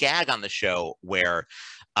there was a gag on the show where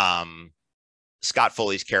Scott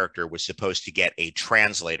Foley's character was supposed to get a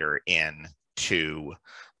translator in to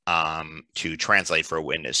translate for a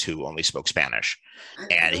witness who only spoke Spanish,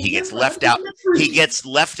 and he gets left out. He gets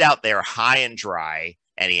left out there high and dry,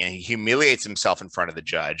 and he humiliates himself in front of the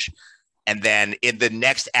judge. And then in the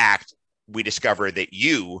next act, we discover that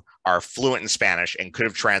you are fluent in Spanish and could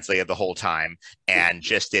have translated the whole time and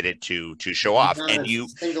just did it to show off. And you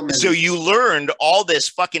learned all this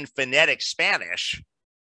fucking phonetic Spanish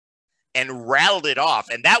and rattled it off.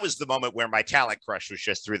 And that was the moment where my talent crush was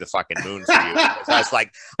just through the fucking moon for you. I was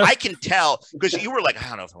like, I can tell, because you were like, I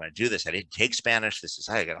don't know if I'm going to do this. I didn't take Spanish.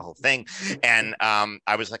 I got a whole thing. And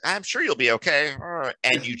I was like, I'm sure you'll be okay.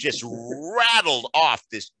 And you just rattled off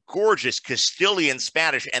this gorgeous Castilian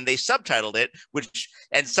Spanish, and they subtitled it,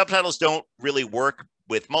 and subtitles don't really work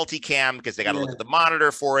with multicam because they got to look at the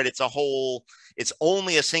monitor for it. It's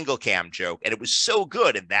only a single cam joke. And it was so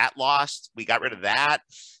good. And that lost. We got rid of that.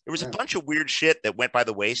 There was a bunch of weird shit that went by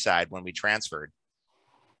the wayside when we transferred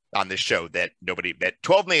on this show that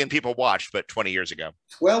 12 million people watched, but 20 years ago.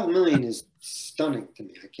 12 million is stunning to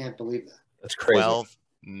me. I can't believe that. That's crazy. 12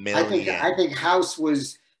 million. I think House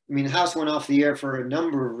went off the air for a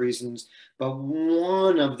number of reasons, but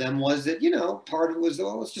one of them was that, part of it was,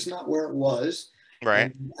 it's just not where it was.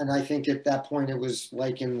 Right. And I think at that point it was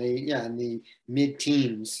like in the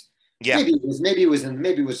mid-teens. Yeah. Maybe it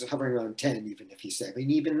was hovering around 10, even if you say. I mean,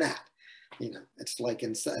 even that, it's like,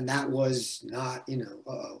 and that was not,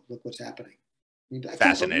 look what's happening.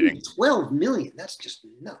 Fascinating. 12 million. That's just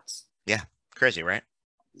nuts. Yeah. Crazy, right?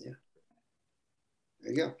 Yeah.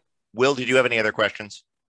 There you go. Will, did you have any other questions?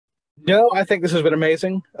 No, I think this has been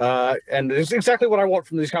amazing. And it's exactly what I want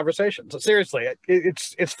from these conversations. Seriously,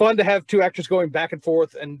 it's fun to have two actors going back and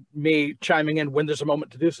forth and me chiming in when there's a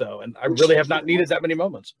moment to do so. And I really have not needed that many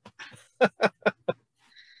moments.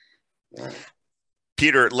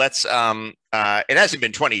 Peter, let's it hasn't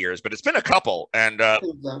been 20 years, but it's been a couple. And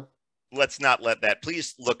let's not let that.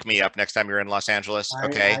 Please look me up next time you're in Los Angeles.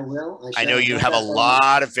 Okay. I will. I know you have a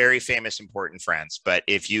lot of very famous, important friends, but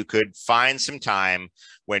if you could find some time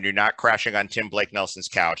when you're not crashing on Tim Blake Nelson's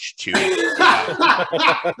couch to,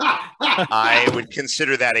 I would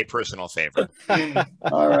consider that a personal favor.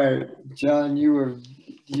 All right, John, you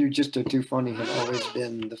just are too funny. Have always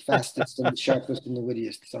been the fastest and the sharpest and the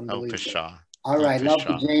wittiest. It's unbelievable. Pshaw. All right. Love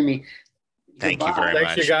you, Jamie. Thank you very much.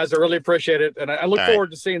 Thanks, you guys. I really appreciate it. And I look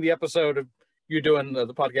forward to seeing the episode of you doing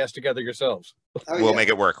the podcast together yourselves. We'll make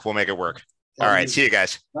it work. All right. See you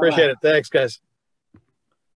guys. Appreciate it. Thanks, guys.